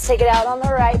hips. Take it out on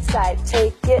the right side.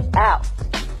 Take it out.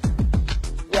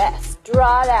 Yes,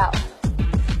 draw it out.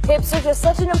 Hips are just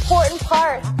such an important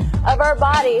part of our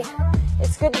body.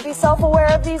 It's good to be self-aware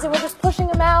of these, and we're just pushing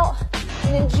them out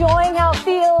and enjoying how it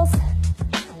feels.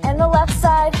 And the left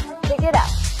side, take it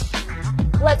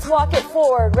out. Let's walk it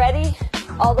forward. Ready?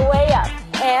 All the way up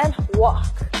and walk.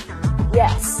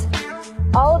 Yes.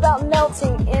 All about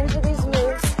melting into these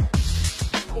moves.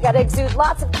 You got to exude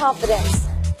lots of confidence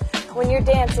when you're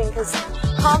dancing, because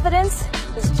confidence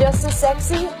is just as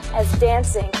sexy as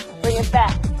dancing. Bring it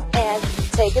back and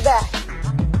take it back.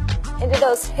 Into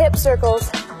those hip circles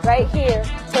right here.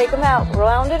 Take them out.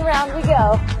 Round and round we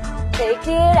go. Take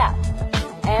it out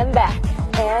and back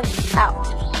and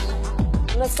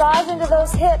out. Massage into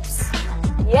those hips.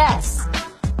 Yes.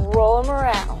 Roll them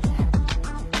around.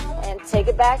 And take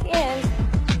it back in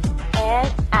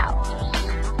and out.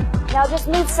 Now just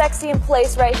move sexy in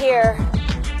place right here.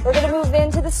 We're going to move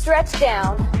into the stretch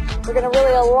down. We're going to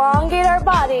really elongate our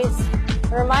bodies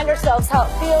and remind ourselves how it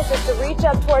feels just to reach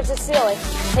up towards the ceiling.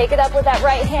 Take it up with that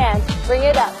right hand. Bring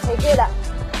it up. Take it up.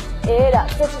 It up.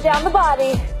 Push it down the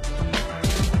body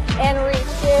and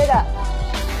reach it up.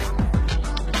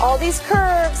 All these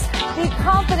curves. Be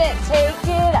confident. Take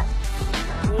it up.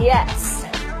 Yes.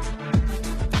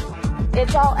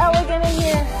 It's all elegant in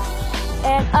here.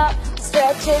 And up.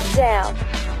 Stretch it down.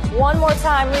 One more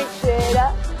time. Reach it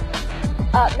up.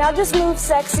 Up. Now just move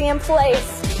sexy in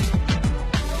place.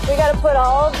 We got to put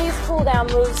all of these cool down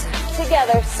moves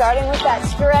together, starting with that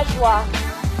stretch walk.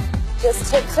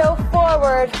 Just tiptoe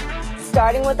forward,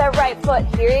 starting with that right foot.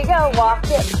 Here you go. Walk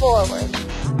it forward.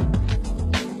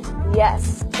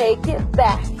 Yes. Take it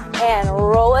back and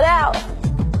roll it out.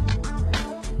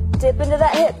 Dip into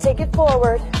that hip. Take it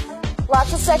forward.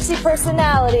 Lots of sexy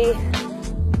personality.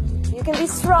 You can be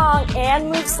strong and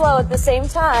move slow at the same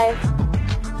time.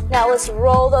 Now let's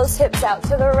roll those hips out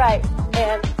to the right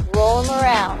and roll them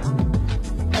around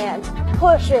and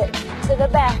push it to the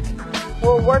back.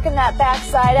 We're working that back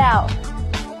side out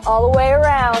all the way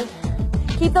around.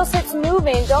 Keep those hips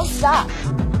moving. Don't stop.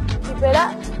 Keep it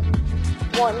up.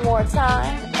 One more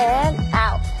time and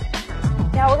out.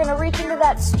 Now we're going to reach into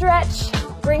that stretch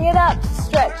Bring it up,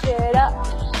 stretch it up.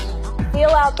 Feel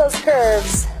out those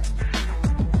curves.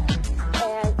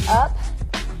 And up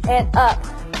and up.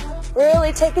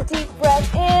 Really take a deep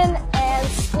breath in and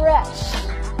stretch.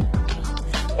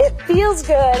 It feels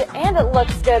good and it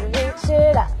looks good. Reach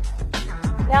it up.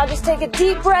 Now just take a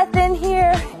deep breath in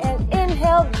here and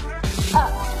inhale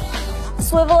up.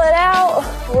 Swivel it out,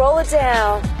 roll it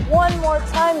down. One more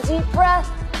time, deep breath.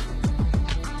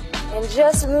 And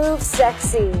just move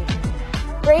sexy.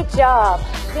 Great job.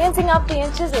 Dancing up the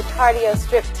inches with cardio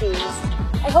striptease.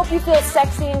 I hope you feel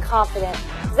sexy and confident,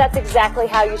 because that's exactly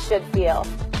how you should feel.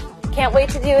 Can't wait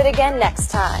to do it again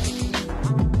next time.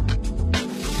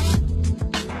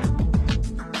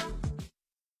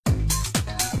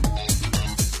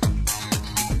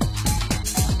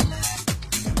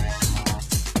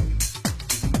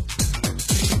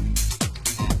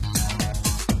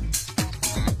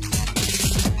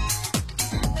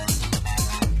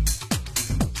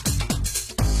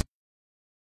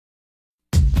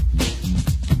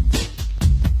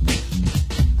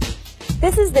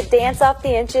 This is the Dance Off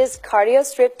the Inches Cardio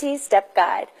Striptease Step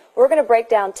Guide. We're going to break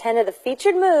down 10 of the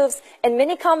featured moves and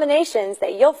mini combinations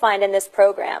that you'll find in this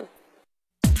program.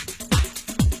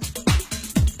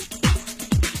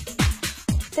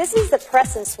 This is the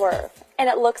press and swerve, and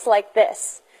it looks like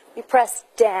this. We press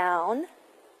down,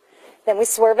 then we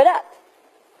swerve it up.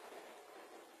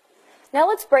 Now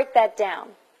let's break that down.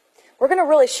 We're going to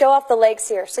really show off the legs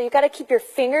here, so you've got to keep your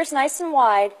fingers nice and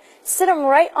wide. Sit them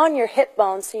right on your hip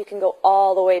bones so you can go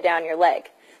all the way down your leg.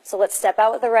 So let's step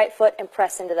out with the right foot and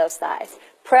press into those thighs.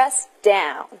 Press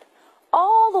down,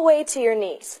 all the way to your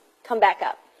knees. Come back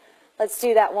up. Let's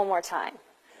do that one more time.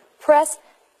 Press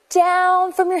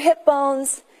down from your hip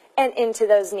bones and into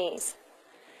those knees.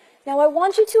 Now I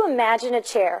want you to imagine a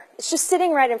chair. It's just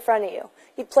sitting right in front of you.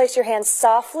 You place your hands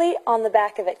softly on the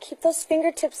back of it. Keep those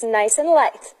fingertips nice and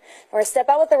light. We're going to step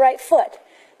out with the right foot.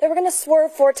 Then we're going to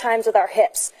swerve 4 times with our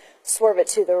hips. Swerve it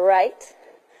to the right,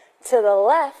 to the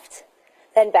left,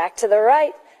 then back to the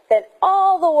right, then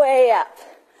all the way up.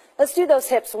 Let's do those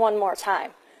hips one more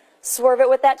time. Swerve it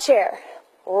with that chair.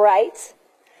 Right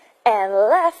and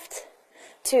left,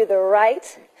 to the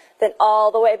right, then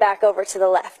all the way back over to the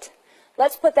left.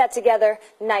 Let's put that together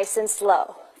nice and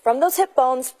slow. From those hip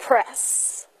bones,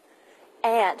 press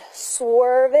and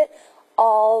swerve it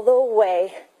all the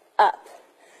way up.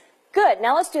 Good.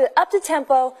 Now let's do it up to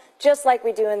tempo, just like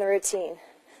we do in the routine.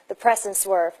 The press and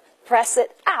swerve. Press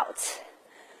it out.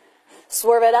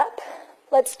 Swerve it up.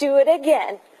 Let's do it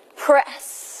again.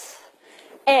 Press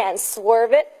and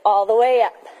swerve it all the way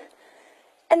up.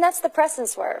 And that's the press and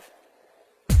swerve.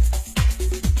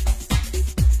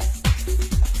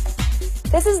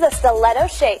 This is the stiletto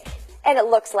shake, and it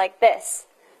looks like this.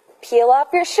 Peel off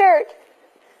your shirt,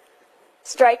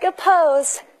 strike a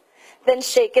pose, then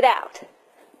shake it out.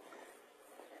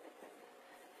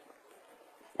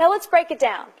 Now let's break it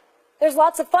down. There's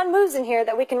lots of fun moves in here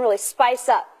that we can really spice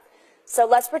up. So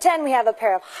let's pretend we have a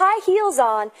pair of high heels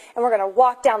on and we're going to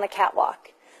walk down the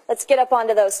catwalk. Let's get up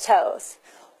onto those toes.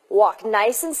 Walk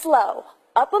nice and slow,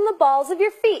 up on the balls of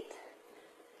your feet.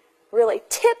 Really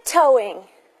tiptoeing.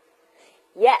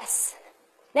 Yes.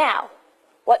 Now,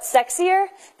 what's sexier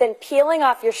than peeling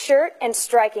off your shirt and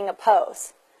striking a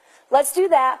pose? Let's do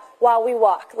that while we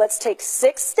walk. Let's take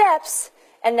 6 steps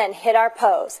and then hit our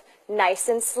pose. Nice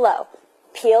and slow.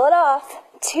 Peel it off.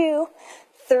 2,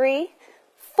 3,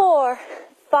 4,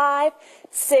 5,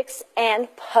 6,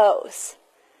 and pose.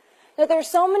 Now there's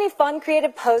so many fun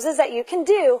creative poses that you can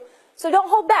do, so don't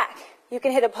hold back. You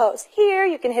can hit a pose here,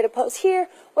 you can hit a pose here,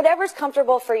 whatever's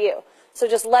comfortable for you. So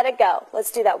just let it go.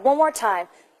 Let's do that one more time.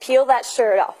 Peel that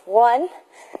shirt off. 1,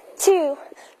 2,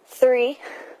 3,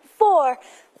 4,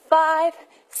 5,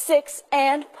 6,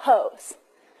 and pose.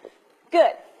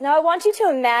 Good. Now I want you to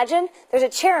imagine there's a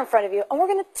chair in front of you, and we're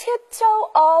going to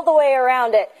tiptoe all the way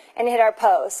around it and hit our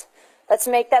pose. Let's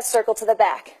make that circle to the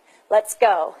back. Let's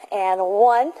go. And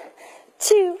 1,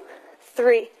 2,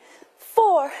 3,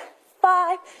 4,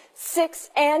 5, 6,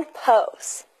 and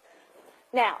pose.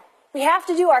 Now, we have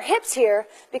to do our hips here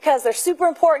because they're super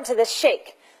important to this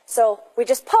shake. So we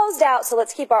just posed out, so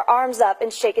let's keep our arms up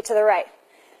and shake it to the right.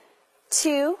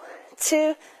 2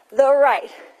 to the right.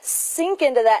 Sink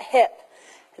into that hip.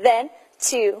 Then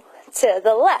 2 to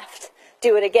the left.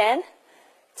 Do it again.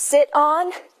 Sit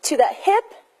on to that hip,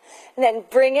 and then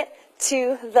bring it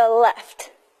to the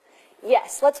left.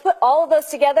 Yes, let's put all of those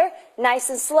together, nice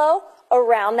and slow,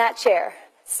 around that chair.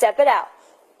 Step it out.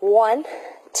 1,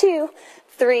 2,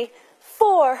 3,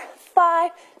 4,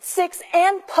 5, 6,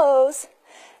 and pose.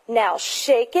 Now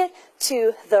shake it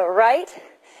to the right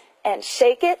and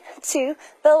shake it to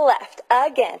the left.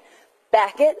 Again,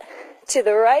 back it to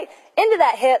the right, into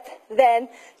that hip, then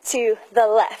to the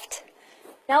left.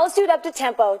 Now let's do it up to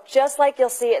tempo, just like you'll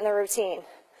see it in the routine.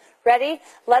 Ready?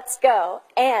 Let's go.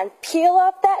 And peel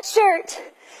up that shirt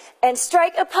and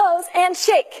strike a pose and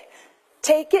shake.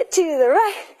 Take it to the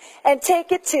right and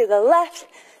take it to the left.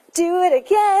 Do it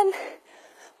again.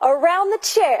 Around the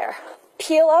chair.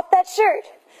 Peel up that shirt.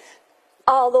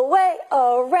 All the way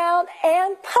around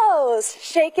and pose.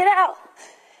 Shake it out.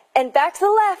 And back to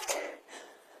the left.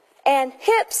 And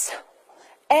hips.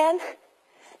 And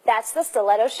that's the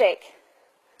stiletto shake.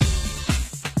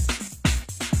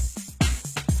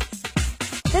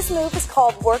 This move is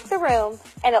called Work the Room,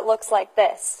 and it looks like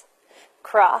this.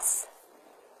 Cross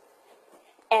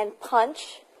and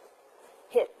punch,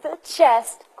 hit the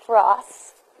chest,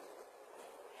 cross,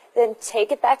 then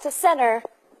take it back to center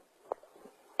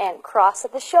and cross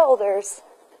at the shoulders,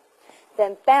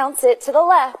 then bounce it to the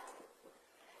left,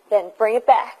 then bring it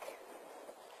back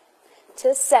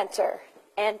to center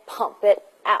and pump it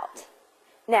out.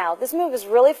 Now, this move is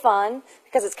really fun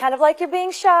because it's kind of like you're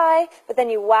being shy, but then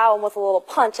you wow them with a little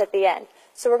punch at the end.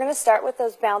 So we're going to start with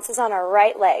those bounces on our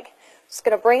right leg. Just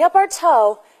going to bring up our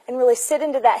toe and really sit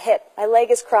into that hip. My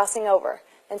leg is crossing over.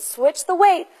 And switch the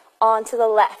weight onto the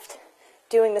left.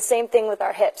 Doing the same thing with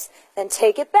our hips. Then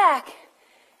take it back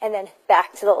and then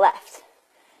back to the left.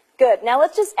 Good. Now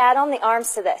let's just add on the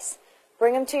arms to this.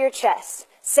 Bring them to your chest.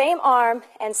 Same arm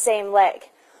and same leg.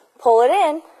 Pull it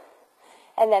in.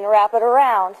 And then wrap it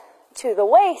around to the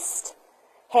waist.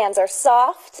 Hands are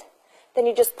soft. Then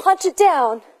you just punch it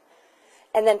down,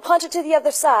 and then punch it to the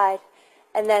other side,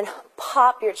 and then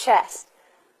pop your chest.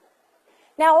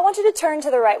 Now I want you to turn to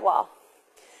the right wall.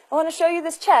 I want to show you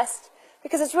this chest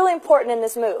because it's really important in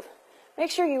this move.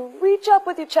 Make sure you reach up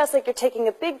with your chest like you're taking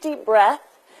a big deep breath,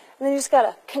 and then you just got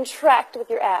to contract with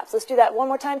your abs. Let's do that one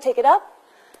more time. Take it up,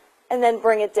 and then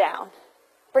bring it down.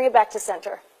 Bring it back to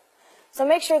center. So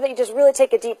make sure that you just really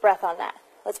take a deep breath on that.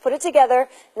 Let's put it together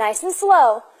nice and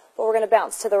slow, but we're going to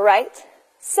bounce to the right,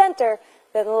 center,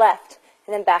 then left,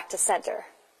 and then back to center.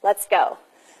 Let's go.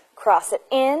 Cross it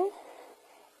in,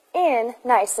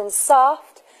 nice and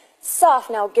soft, soft.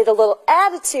 Now get a little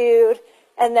attitude,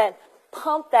 and then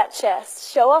pump that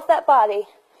chest. Show off that body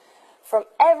from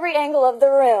every angle of the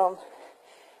room.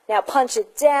 Now punch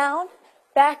it down,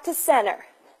 back to center.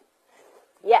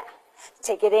 Yeah.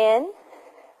 Take it in.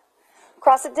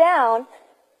 Cross it down.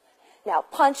 Now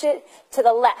punch it to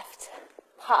the left.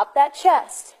 Pop that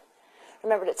chest.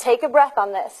 Remember to take a breath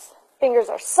on this. Fingers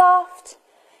are soft.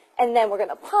 And then we're going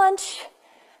to punch.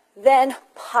 Then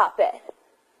pop it.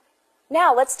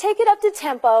 Now let's take it up to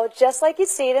tempo just like you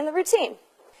see it in the routine.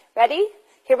 Ready?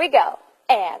 Here we go.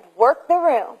 And work the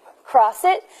room. Cross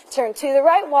it. Turn to the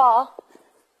right wall.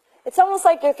 It's almost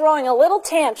like you're throwing a little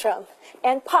tantrum.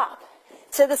 And pop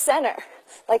to the center.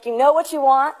 Like you know what you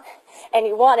want. And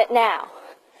you want it now.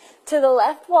 To the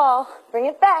left wall, bring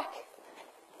it back,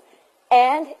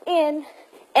 and in,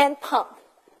 and pump.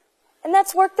 And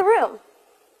that's work the room.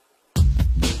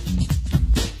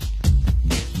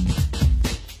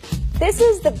 This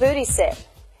is the booty sit,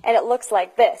 and it looks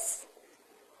like this.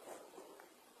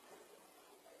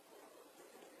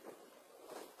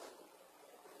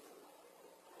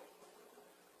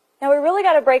 Now we really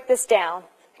got to break this down,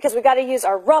 because we got to use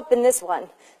our rump in this one.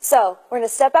 So we're going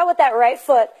to step out with that right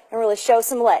foot and really show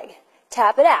some leg.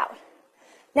 Tap it out.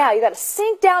 Now you got to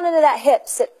sink down into that hip,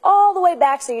 sit all the way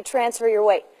back so you transfer your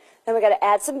weight. Then we got to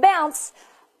add some bounce,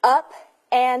 up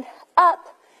and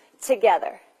up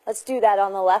together. Let's do that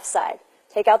on the left side.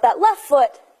 Take out that left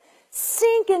foot,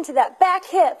 sink into that back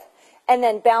hip, and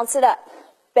then bounce it up.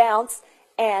 Bounce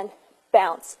and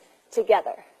bounce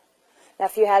together. Now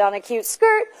if you had on a cute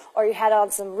skirt or you had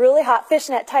on some really hot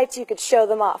fishnet tights, you could show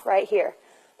them off right here.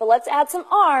 But let's add some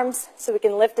arms so we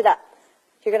can lift it up.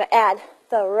 You're going to add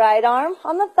the right arm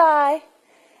on the thigh,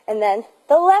 and then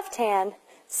the left hand,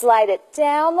 slide it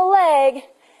down the leg,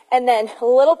 and then a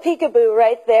little peekaboo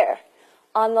right there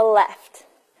on the left.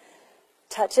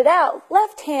 Touch it out,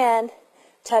 left hand,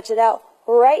 touch it out,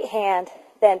 right hand,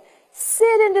 then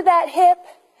sit into that hip,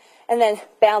 and then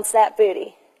bounce that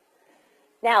booty.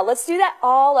 Now let's do that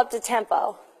all up to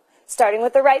tempo, starting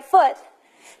with the right foot.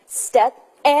 Step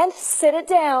and sit it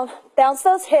down, bounce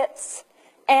those hips,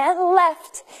 and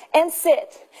left, and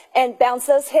sit, and bounce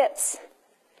those hips.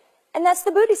 And that's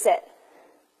the booty sit.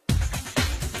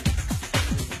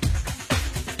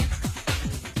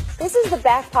 This is the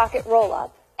back pocket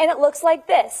roll-up, and it looks like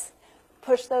this.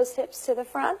 Push those hips to the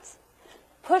front,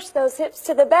 push those hips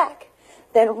to the back,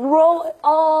 then roll it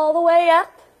all the way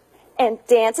up, and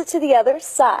dance it to the other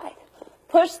side.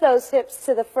 Push those hips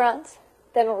to the front,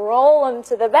 then roll them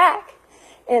to the back,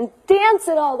 and dance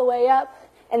it all the way up,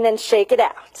 and then shake it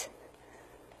out.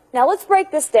 Now let's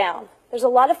break this down. There's a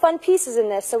lot of fun pieces in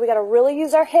this, so we got to really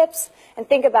use our hips and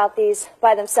think about these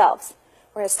by themselves.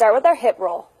 We're going to start with our hip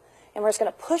roll, and we're just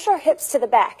going to push our hips to the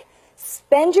back.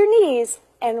 Bend your knees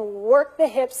and work the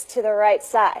hips to the right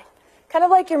side. Kind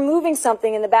of like you're moving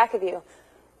something in the back of you.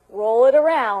 Roll it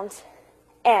around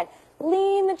and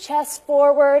lean the chest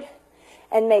forward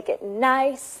and make it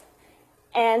nice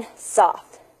and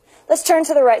soft. Let's turn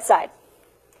to the right side.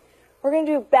 We're going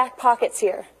to do back pockets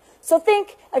here. So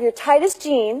think of your tightest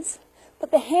jeans,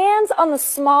 put the hands on the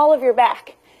small of your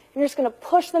back, and you're just going to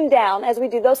push them down as we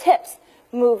do those hips,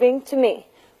 moving to me.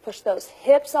 Push those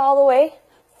hips all the way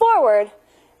forward,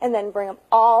 and then bring them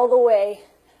all the way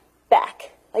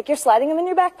back, like you're sliding them in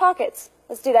your back pockets.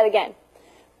 Let's do that again.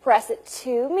 Press it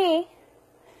to me,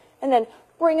 and then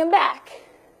bring them back.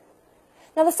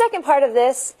 Now the second part of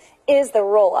this is the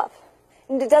roll up.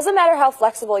 And it doesn't matter how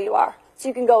flexible you are. So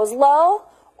you can go as low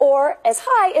or as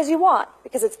high as you want,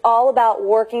 because it's all about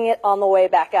working it on the way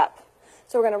back up.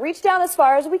 So we're going to reach down as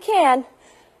far as we can,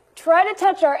 try to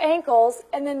touch our ankles,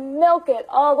 and then milk it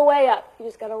all the way up. You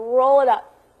just got to roll it up.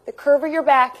 The curve of your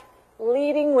back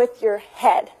leading with your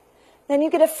head. Then you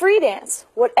get a free dance,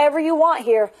 whatever you want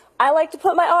here. I like to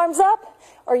put my arms up,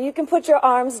 or you can put your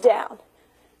arms down.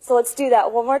 So let's do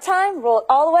that one more time. Roll it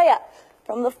all the way up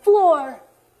from the floor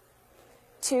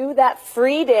to that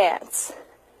free dance.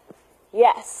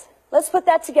 Yes, let's put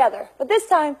that together. But this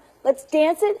time, let's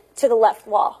dance it to the left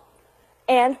wall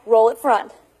and roll it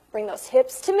front. Bring those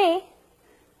hips to me.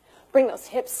 Bring those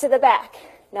hips to the back.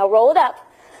 Now roll it up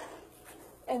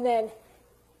and then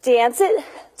dance it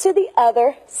to the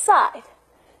other side.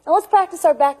 Now let's practice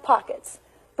our back pockets.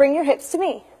 Bring your hips to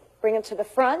me. Bring them to the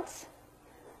front.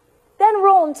 Then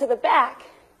roll them to the back.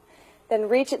 Then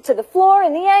reach it to the floor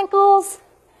and the ankles.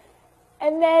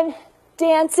 And then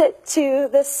dance it to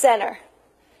the center.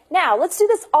 Now, let's do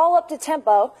this all up to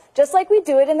tempo, just like we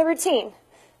do it in the routine.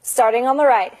 Starting on the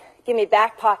right, give me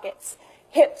back pockets.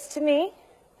 Hips to me,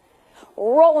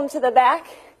 roll them to the back,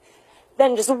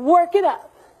 then just work it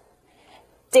up.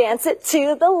 Dance it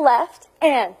to the left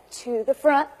and to the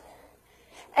front,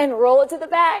 and roll it to the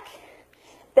back.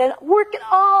 Then work it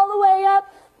all the way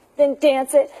up, then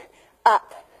dance it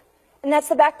up. And that's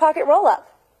the back pocket roll up.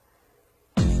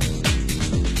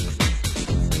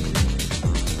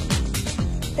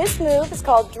 This move is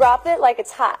called drop it like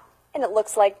it's hot, and it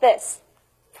looks like this.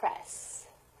 Press,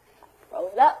 roll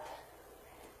it up,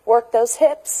 work those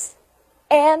hips,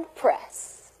 and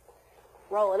press.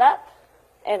 Roll it up,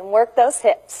 and work those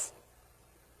hips.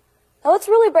 Now let's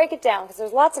really break it down, because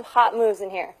there's lots of hot moves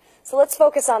in here. So let's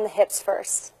focus on the hips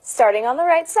first. Starting on the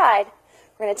right side,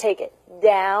 we're going to take it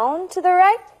down to the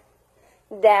right,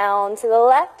 down to the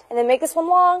left, and then make this one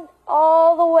long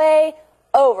all the way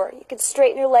over. You can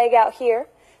straighten your leg out here.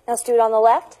 Now let's do it on the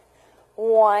left.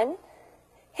 1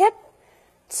 hip,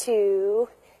 2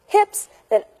 hips,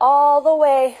 then all the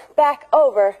way back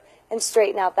over and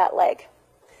straighten out that leg.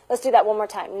 Let's do that one more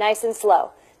time, nice and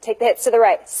slow. Take the hips to the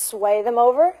right, sway them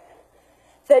over,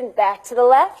 then back to the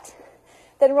left,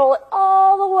 then roll it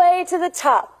all the way to the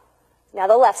top. Now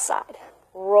the left side.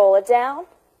 Roll it down,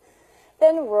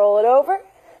 then roll it over,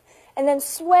 and then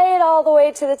sway it all the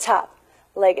way to the top.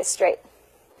 Leg is straight.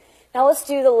 Now let's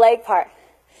do the leg part.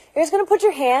 You're just going to put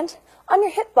your hand on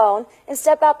your hip bone and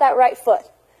step out that right foot.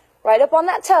 Right up on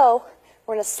that toe,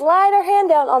 we're going to slide our hand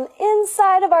down on the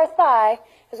inside of our thigh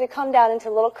as we come down into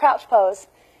a little crouch pose.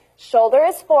 Shoulder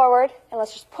is forward, and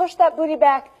let's just push that booty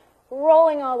back,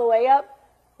 rolling all the way up,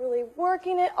 really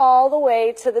working it all the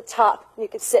way to the top. You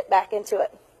can sit back into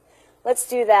it. Let's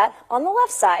do that on the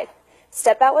left side.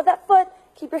 Step out with that foot,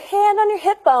 keep your hand on your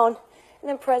hip bone, and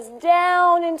then press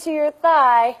down into your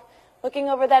thigh, looking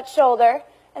over that shoulder,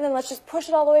 and then let's just push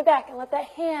it all the way back and let that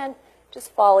hand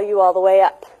just follow you all the way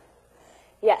up.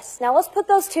 Yes, now let's put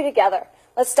those two together.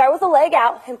 Let's start with the leg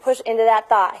out and push into that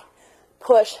thigh.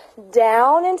 Push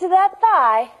down into that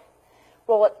thigh,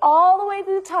 roll it all the way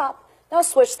to the top. Now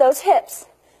switch those hips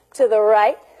to the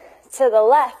right, to the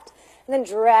left, and then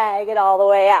drag it all the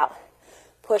way out.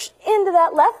 Push into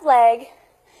that left leg,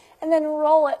 and then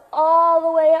roll it all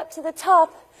the way up to the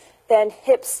top. Then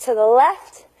hips to the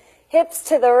left, hips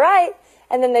to the right,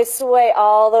 and then they sway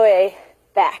all the way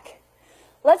back.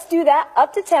 Let's do that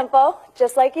up to tempo,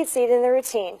 just like you see it in the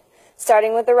routine.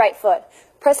 Starting with the right foot.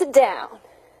 Press it down.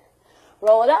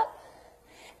 Roll it up.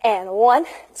 And 1,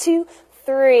 2,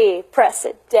 3. Press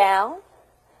it down.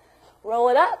 Roll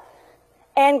it up.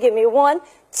 And give me 1,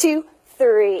 2,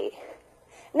 3.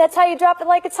 And that's how you drop it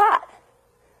like it's hot.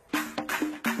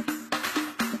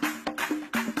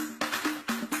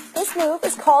 This This move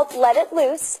is called Let It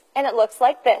Loose, and it looks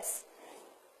like this.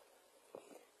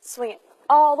 Swing it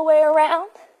all the way around,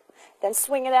 then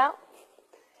swing it out,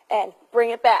 and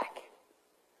bring it back.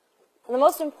 And the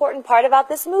most important part about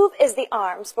this move is the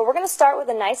arms, but we're going to start with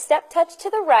a nice step touch to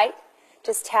the right,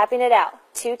 just tapping it out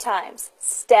 2 times.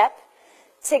 Step,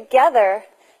 together,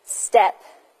 step,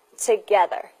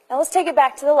 together. Now let's take it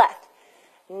back to the left.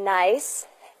 Nice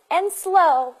and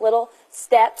slow little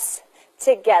steps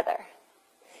together.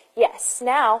 Yes,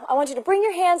 now I want you to bring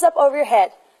your hands up over your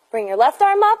head. Bring your left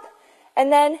arm up, and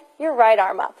then your right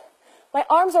arm up. My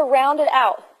arms are rounded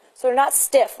out, so they're not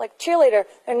stiff like cheerleader.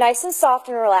 They're nice and soft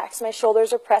and relaxed. My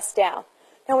shoulders are pressed down.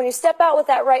 Now when you step out with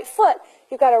that right foot,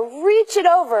 you've got to reach it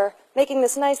over, making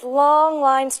this nice long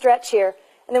line stretch here.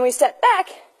 And then when you step back,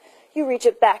 you reach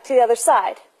it back to the other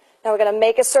side. Now we're going to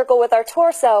make a circle with our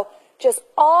torso, just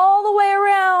all the way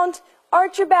around,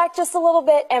 arch your back just a little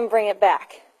bit, and bring it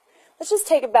back. Let's just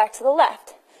take it back to the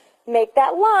left. Make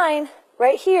that line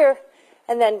right here,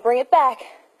 and then bring it back,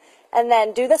 and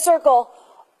then do the circle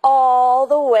all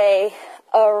the way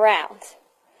around.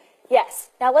 Yes,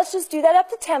 now let's just do that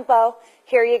up to tempo.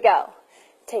 Here you go.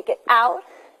 Take it out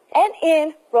and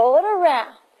in, roll it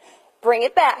around. Bring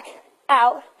it back,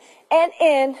 out and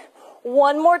in.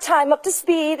 One more time up to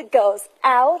speed. It goes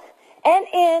out and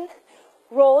in,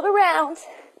 roll it around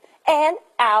and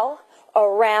out,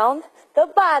 around the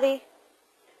body.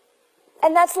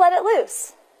 And that's Let It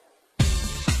Loose.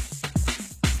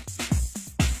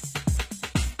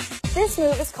 This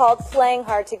move is called Playing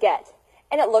Hard to Get,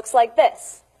 and it looks like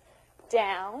this.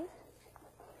 Down,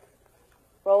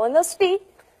 rolling those feet,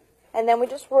 and then we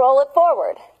just roll it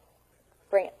forward.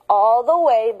 Bring it all the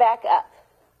way back up.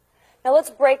 Now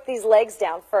let's break these legs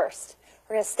down first.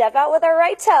 We're going to step out with our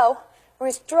right toe. We're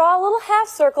going to draw a little half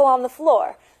circle on the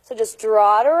floor. So just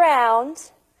draw it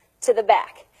around to the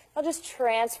back. Now just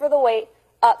transfer the weight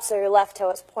up so your left toe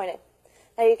is pointed.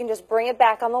 Now you can just bring it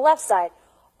back on the left side,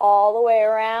 all the way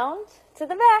around to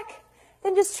the back.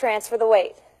 Then just transfer the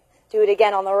weight. Do it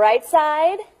again on the right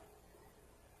side,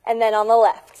 and then on the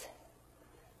left.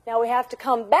 Now we have to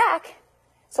come back,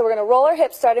 so we're going to roll our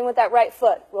hips starting with that right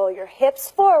foot. Roll your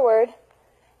hips forward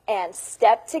and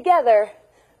step together,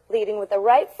 leading with the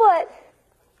right foot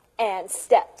and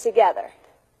step together.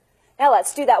 Now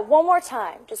let's do that one more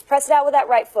time. Just press it out with that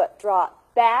right foot. Draw it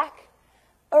back,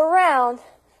 around,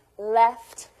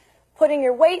 left, putting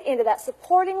your weight into that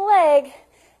supporting leg.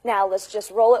 Now let's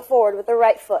just roll it forward with the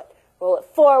right foot. Roll it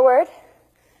forward,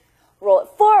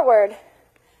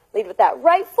 lead with that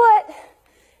right foot,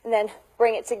 and then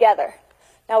bring it together.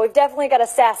 Now we've definitely got to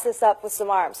sass this up with some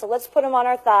arms, so let's put them on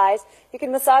our thighs. You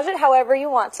can massage it however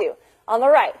you want to. On the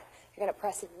right, you're going to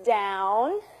press it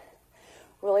down,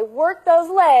 really work those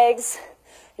legs.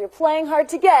 You're playing hard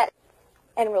to get,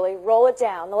 and really roll it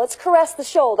down. Now let's caress the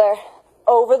shoulder,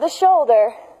 over the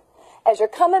shoulder, as you're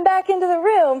coming back into the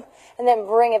room, and then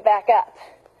bring it back up,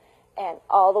 and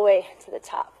all the way to the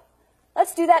top.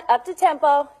 Let's do that up to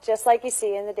tempo, just like you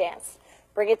see in the dance.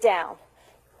 Bring it down,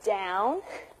 down,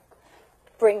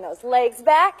 bring those legs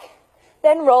back,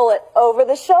 then roll it over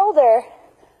the shoulder.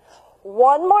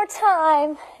 One more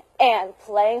time, and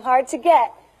playing hard to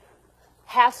get.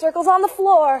 Half circles on the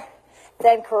floor,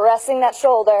 then caressing that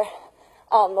shoulder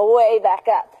on the way back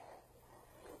up.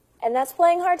 And that's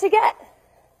playing hard to get.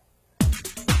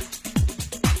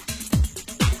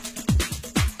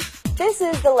 This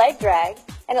is the leg drag,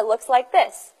 and it looks like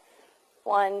this.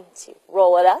 1, 2,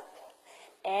 roll it up,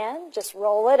 and just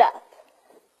roll it up.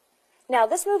 Now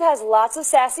this move has lots of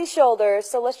sassy shoulders,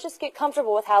 so let's just get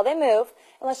comfortable with how they move,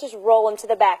 and let's just roll them to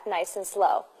the back nice and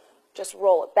slow. Just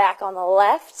roll it back on the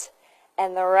left,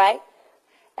 and the right,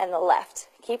 and the left.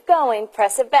 Keep going,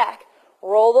 press it back.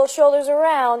 Roll those shoulders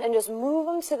around, and just move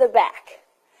them to the back.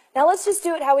 Now let's just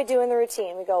do it how we do in the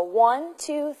routine. We go 1,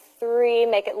 2, 3,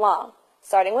 make it long.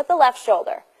 Starting with the left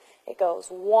shoulder. It goes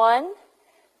 1,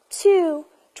 2,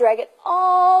 drag it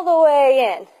all the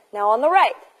way in. Now on the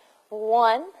right.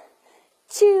 1,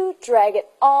 2, drag it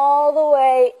all the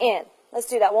way in. Let's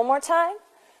do that one more time.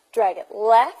 Drag it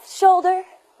left shoulder,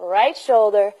 right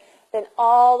shoulder, then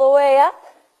all the way up,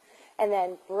 and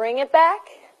then bring it back,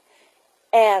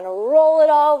 and roll it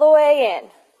all the way in.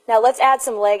 Now let's add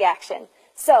some leg action.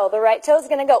 So the right toe is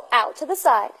going to go out to the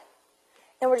side.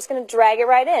 And we're just going to drag it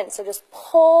right in. So just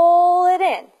pull it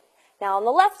in. Now on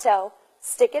the left toe,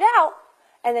 stick it out,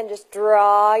 and then just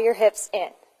draw your hips in.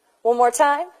 One more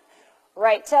time.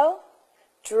 Right toe,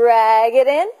 drag it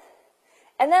in,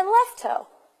 and then left toe,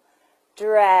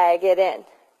 drag it in.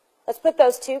 Let's put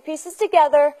those two pieces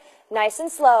together, nice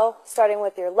and slow, starting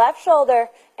with your left shoulder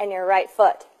and your right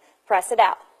foot. Press it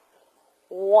out.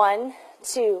 1,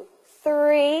 2,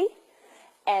 3,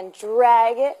 and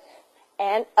drag it,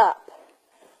 and up.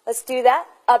 Let's do that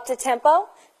up to tempo,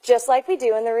 just like we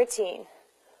do in the routine.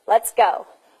 Let's go.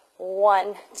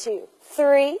 1, 2,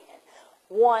 3.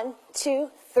 1, 2,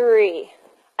 3.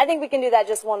 I think we can do that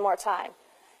just one more time.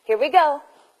 Here we go.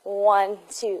 1,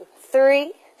 2,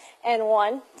 3, and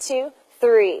 1, 2,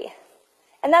 3.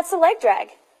 And that's the leg drag.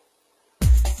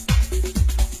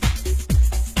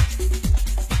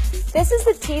 This is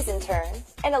the tease and turn,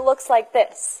 and it looks like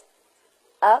this.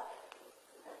 Up,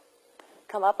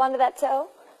 come up onto that toe,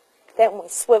 then we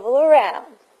swivel around.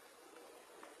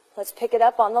 Let's pick it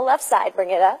up on the left side, bring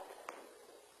it up,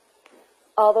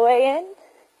 all the way in,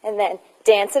 and then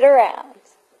dance it around.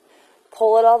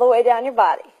 Pull it all the way down your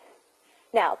body.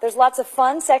 Now, there's lots of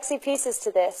fun, sexy pieces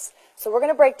to this, so we're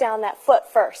going to break down that foot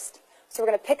first. So we're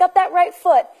going to pick up that right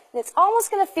foot, and it's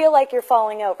almost going to feel like you're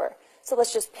falling over. So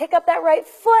let's just pick up that right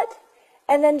foot,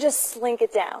 and then just slink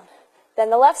it down. Then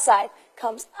the left side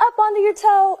comes up onto your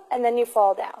toe, and then you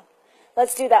fall down.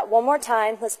 Let's do that one more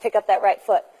time. Let's pick up that right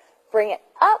foot. Bring it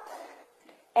up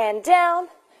and down.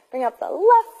 Bring up the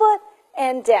left foot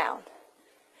and down.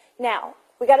 Now,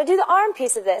 we got to do the arm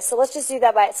piece of this, so let's just do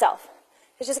that by itself.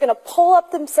 It's just going to pull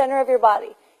up the center of your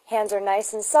body. Hands are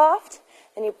nice and soft,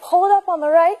 and you pull it up on the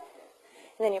right,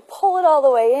 and then you pull it all the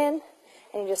way in,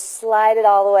 and you just slide it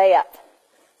all the way up.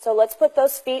 So let's put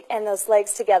those feet and those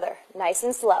legs together, nice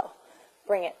and slow.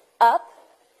 Bring it up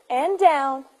and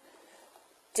down.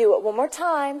 Do it one more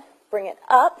time. Bring it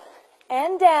up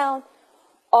and down,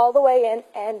 all the way in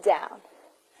and down.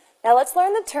 Now let's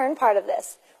learn the turn part of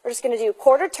this. We're just going to do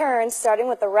quarter turns, starting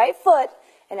with the right foot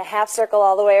and a half circle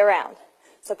all the way around.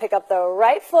 So pick up the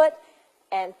right foot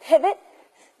and pivot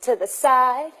to the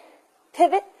side,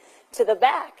 pivot to the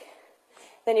back.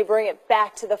 Then you bring it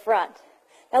back to the front.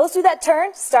 Now let's do that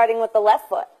turn, starting with the left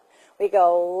foot. We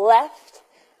go left,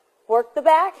 work the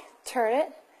back, turn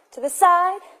it to the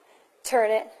side, turn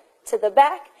it to the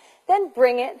back, then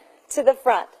bring it to the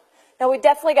front. Now we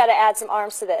definitely got to add some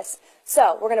arms to this.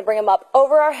 So we're going to bring them up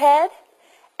over our head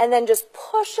and then just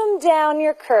push them down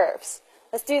your curves.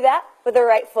 Let's do that with the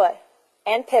right foot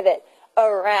and pivot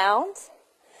around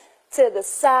to the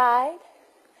side,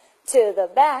 to the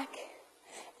back,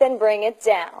 then bring it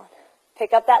down.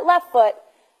 Pick up that left foot,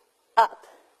 up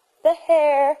the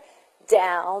hair,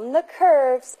 down the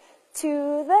curves,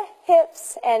 to the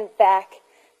hips, and back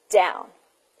down.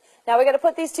 Now we got to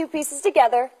put these two pieces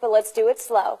together, but let's do it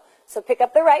slow. So pick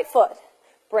up the right foot,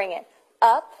 bring it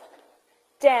up,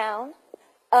 down,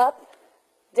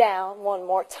 one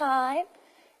more time,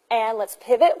 and let's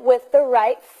pivot with the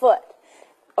right foot.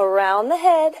 Around the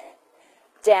head,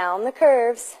 down the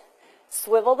curves,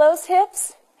 swivel those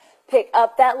hips, pick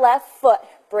up that left foot,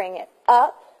 bring it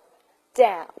up,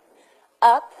 down,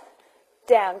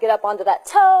 get up onto that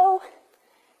toe.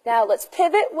 Now let's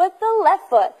pivot with the left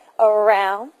foot,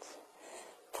 around,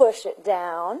 push it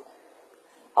down,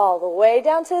 all the way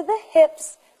down to the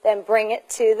hips, then bring it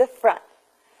to the front.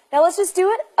 Now let's just do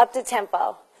it up to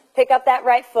tempo. Pick up that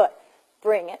right foot,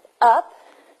 bring it up,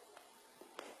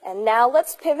 and now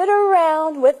let's pivot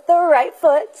around with the right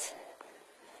foot.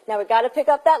 Now we've got to pick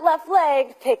up that left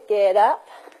leg, pick it up.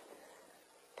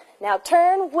 Now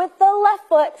turn with the left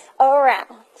foot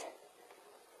around,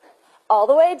 all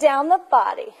the way down the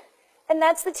body. And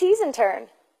that's the tease and turn.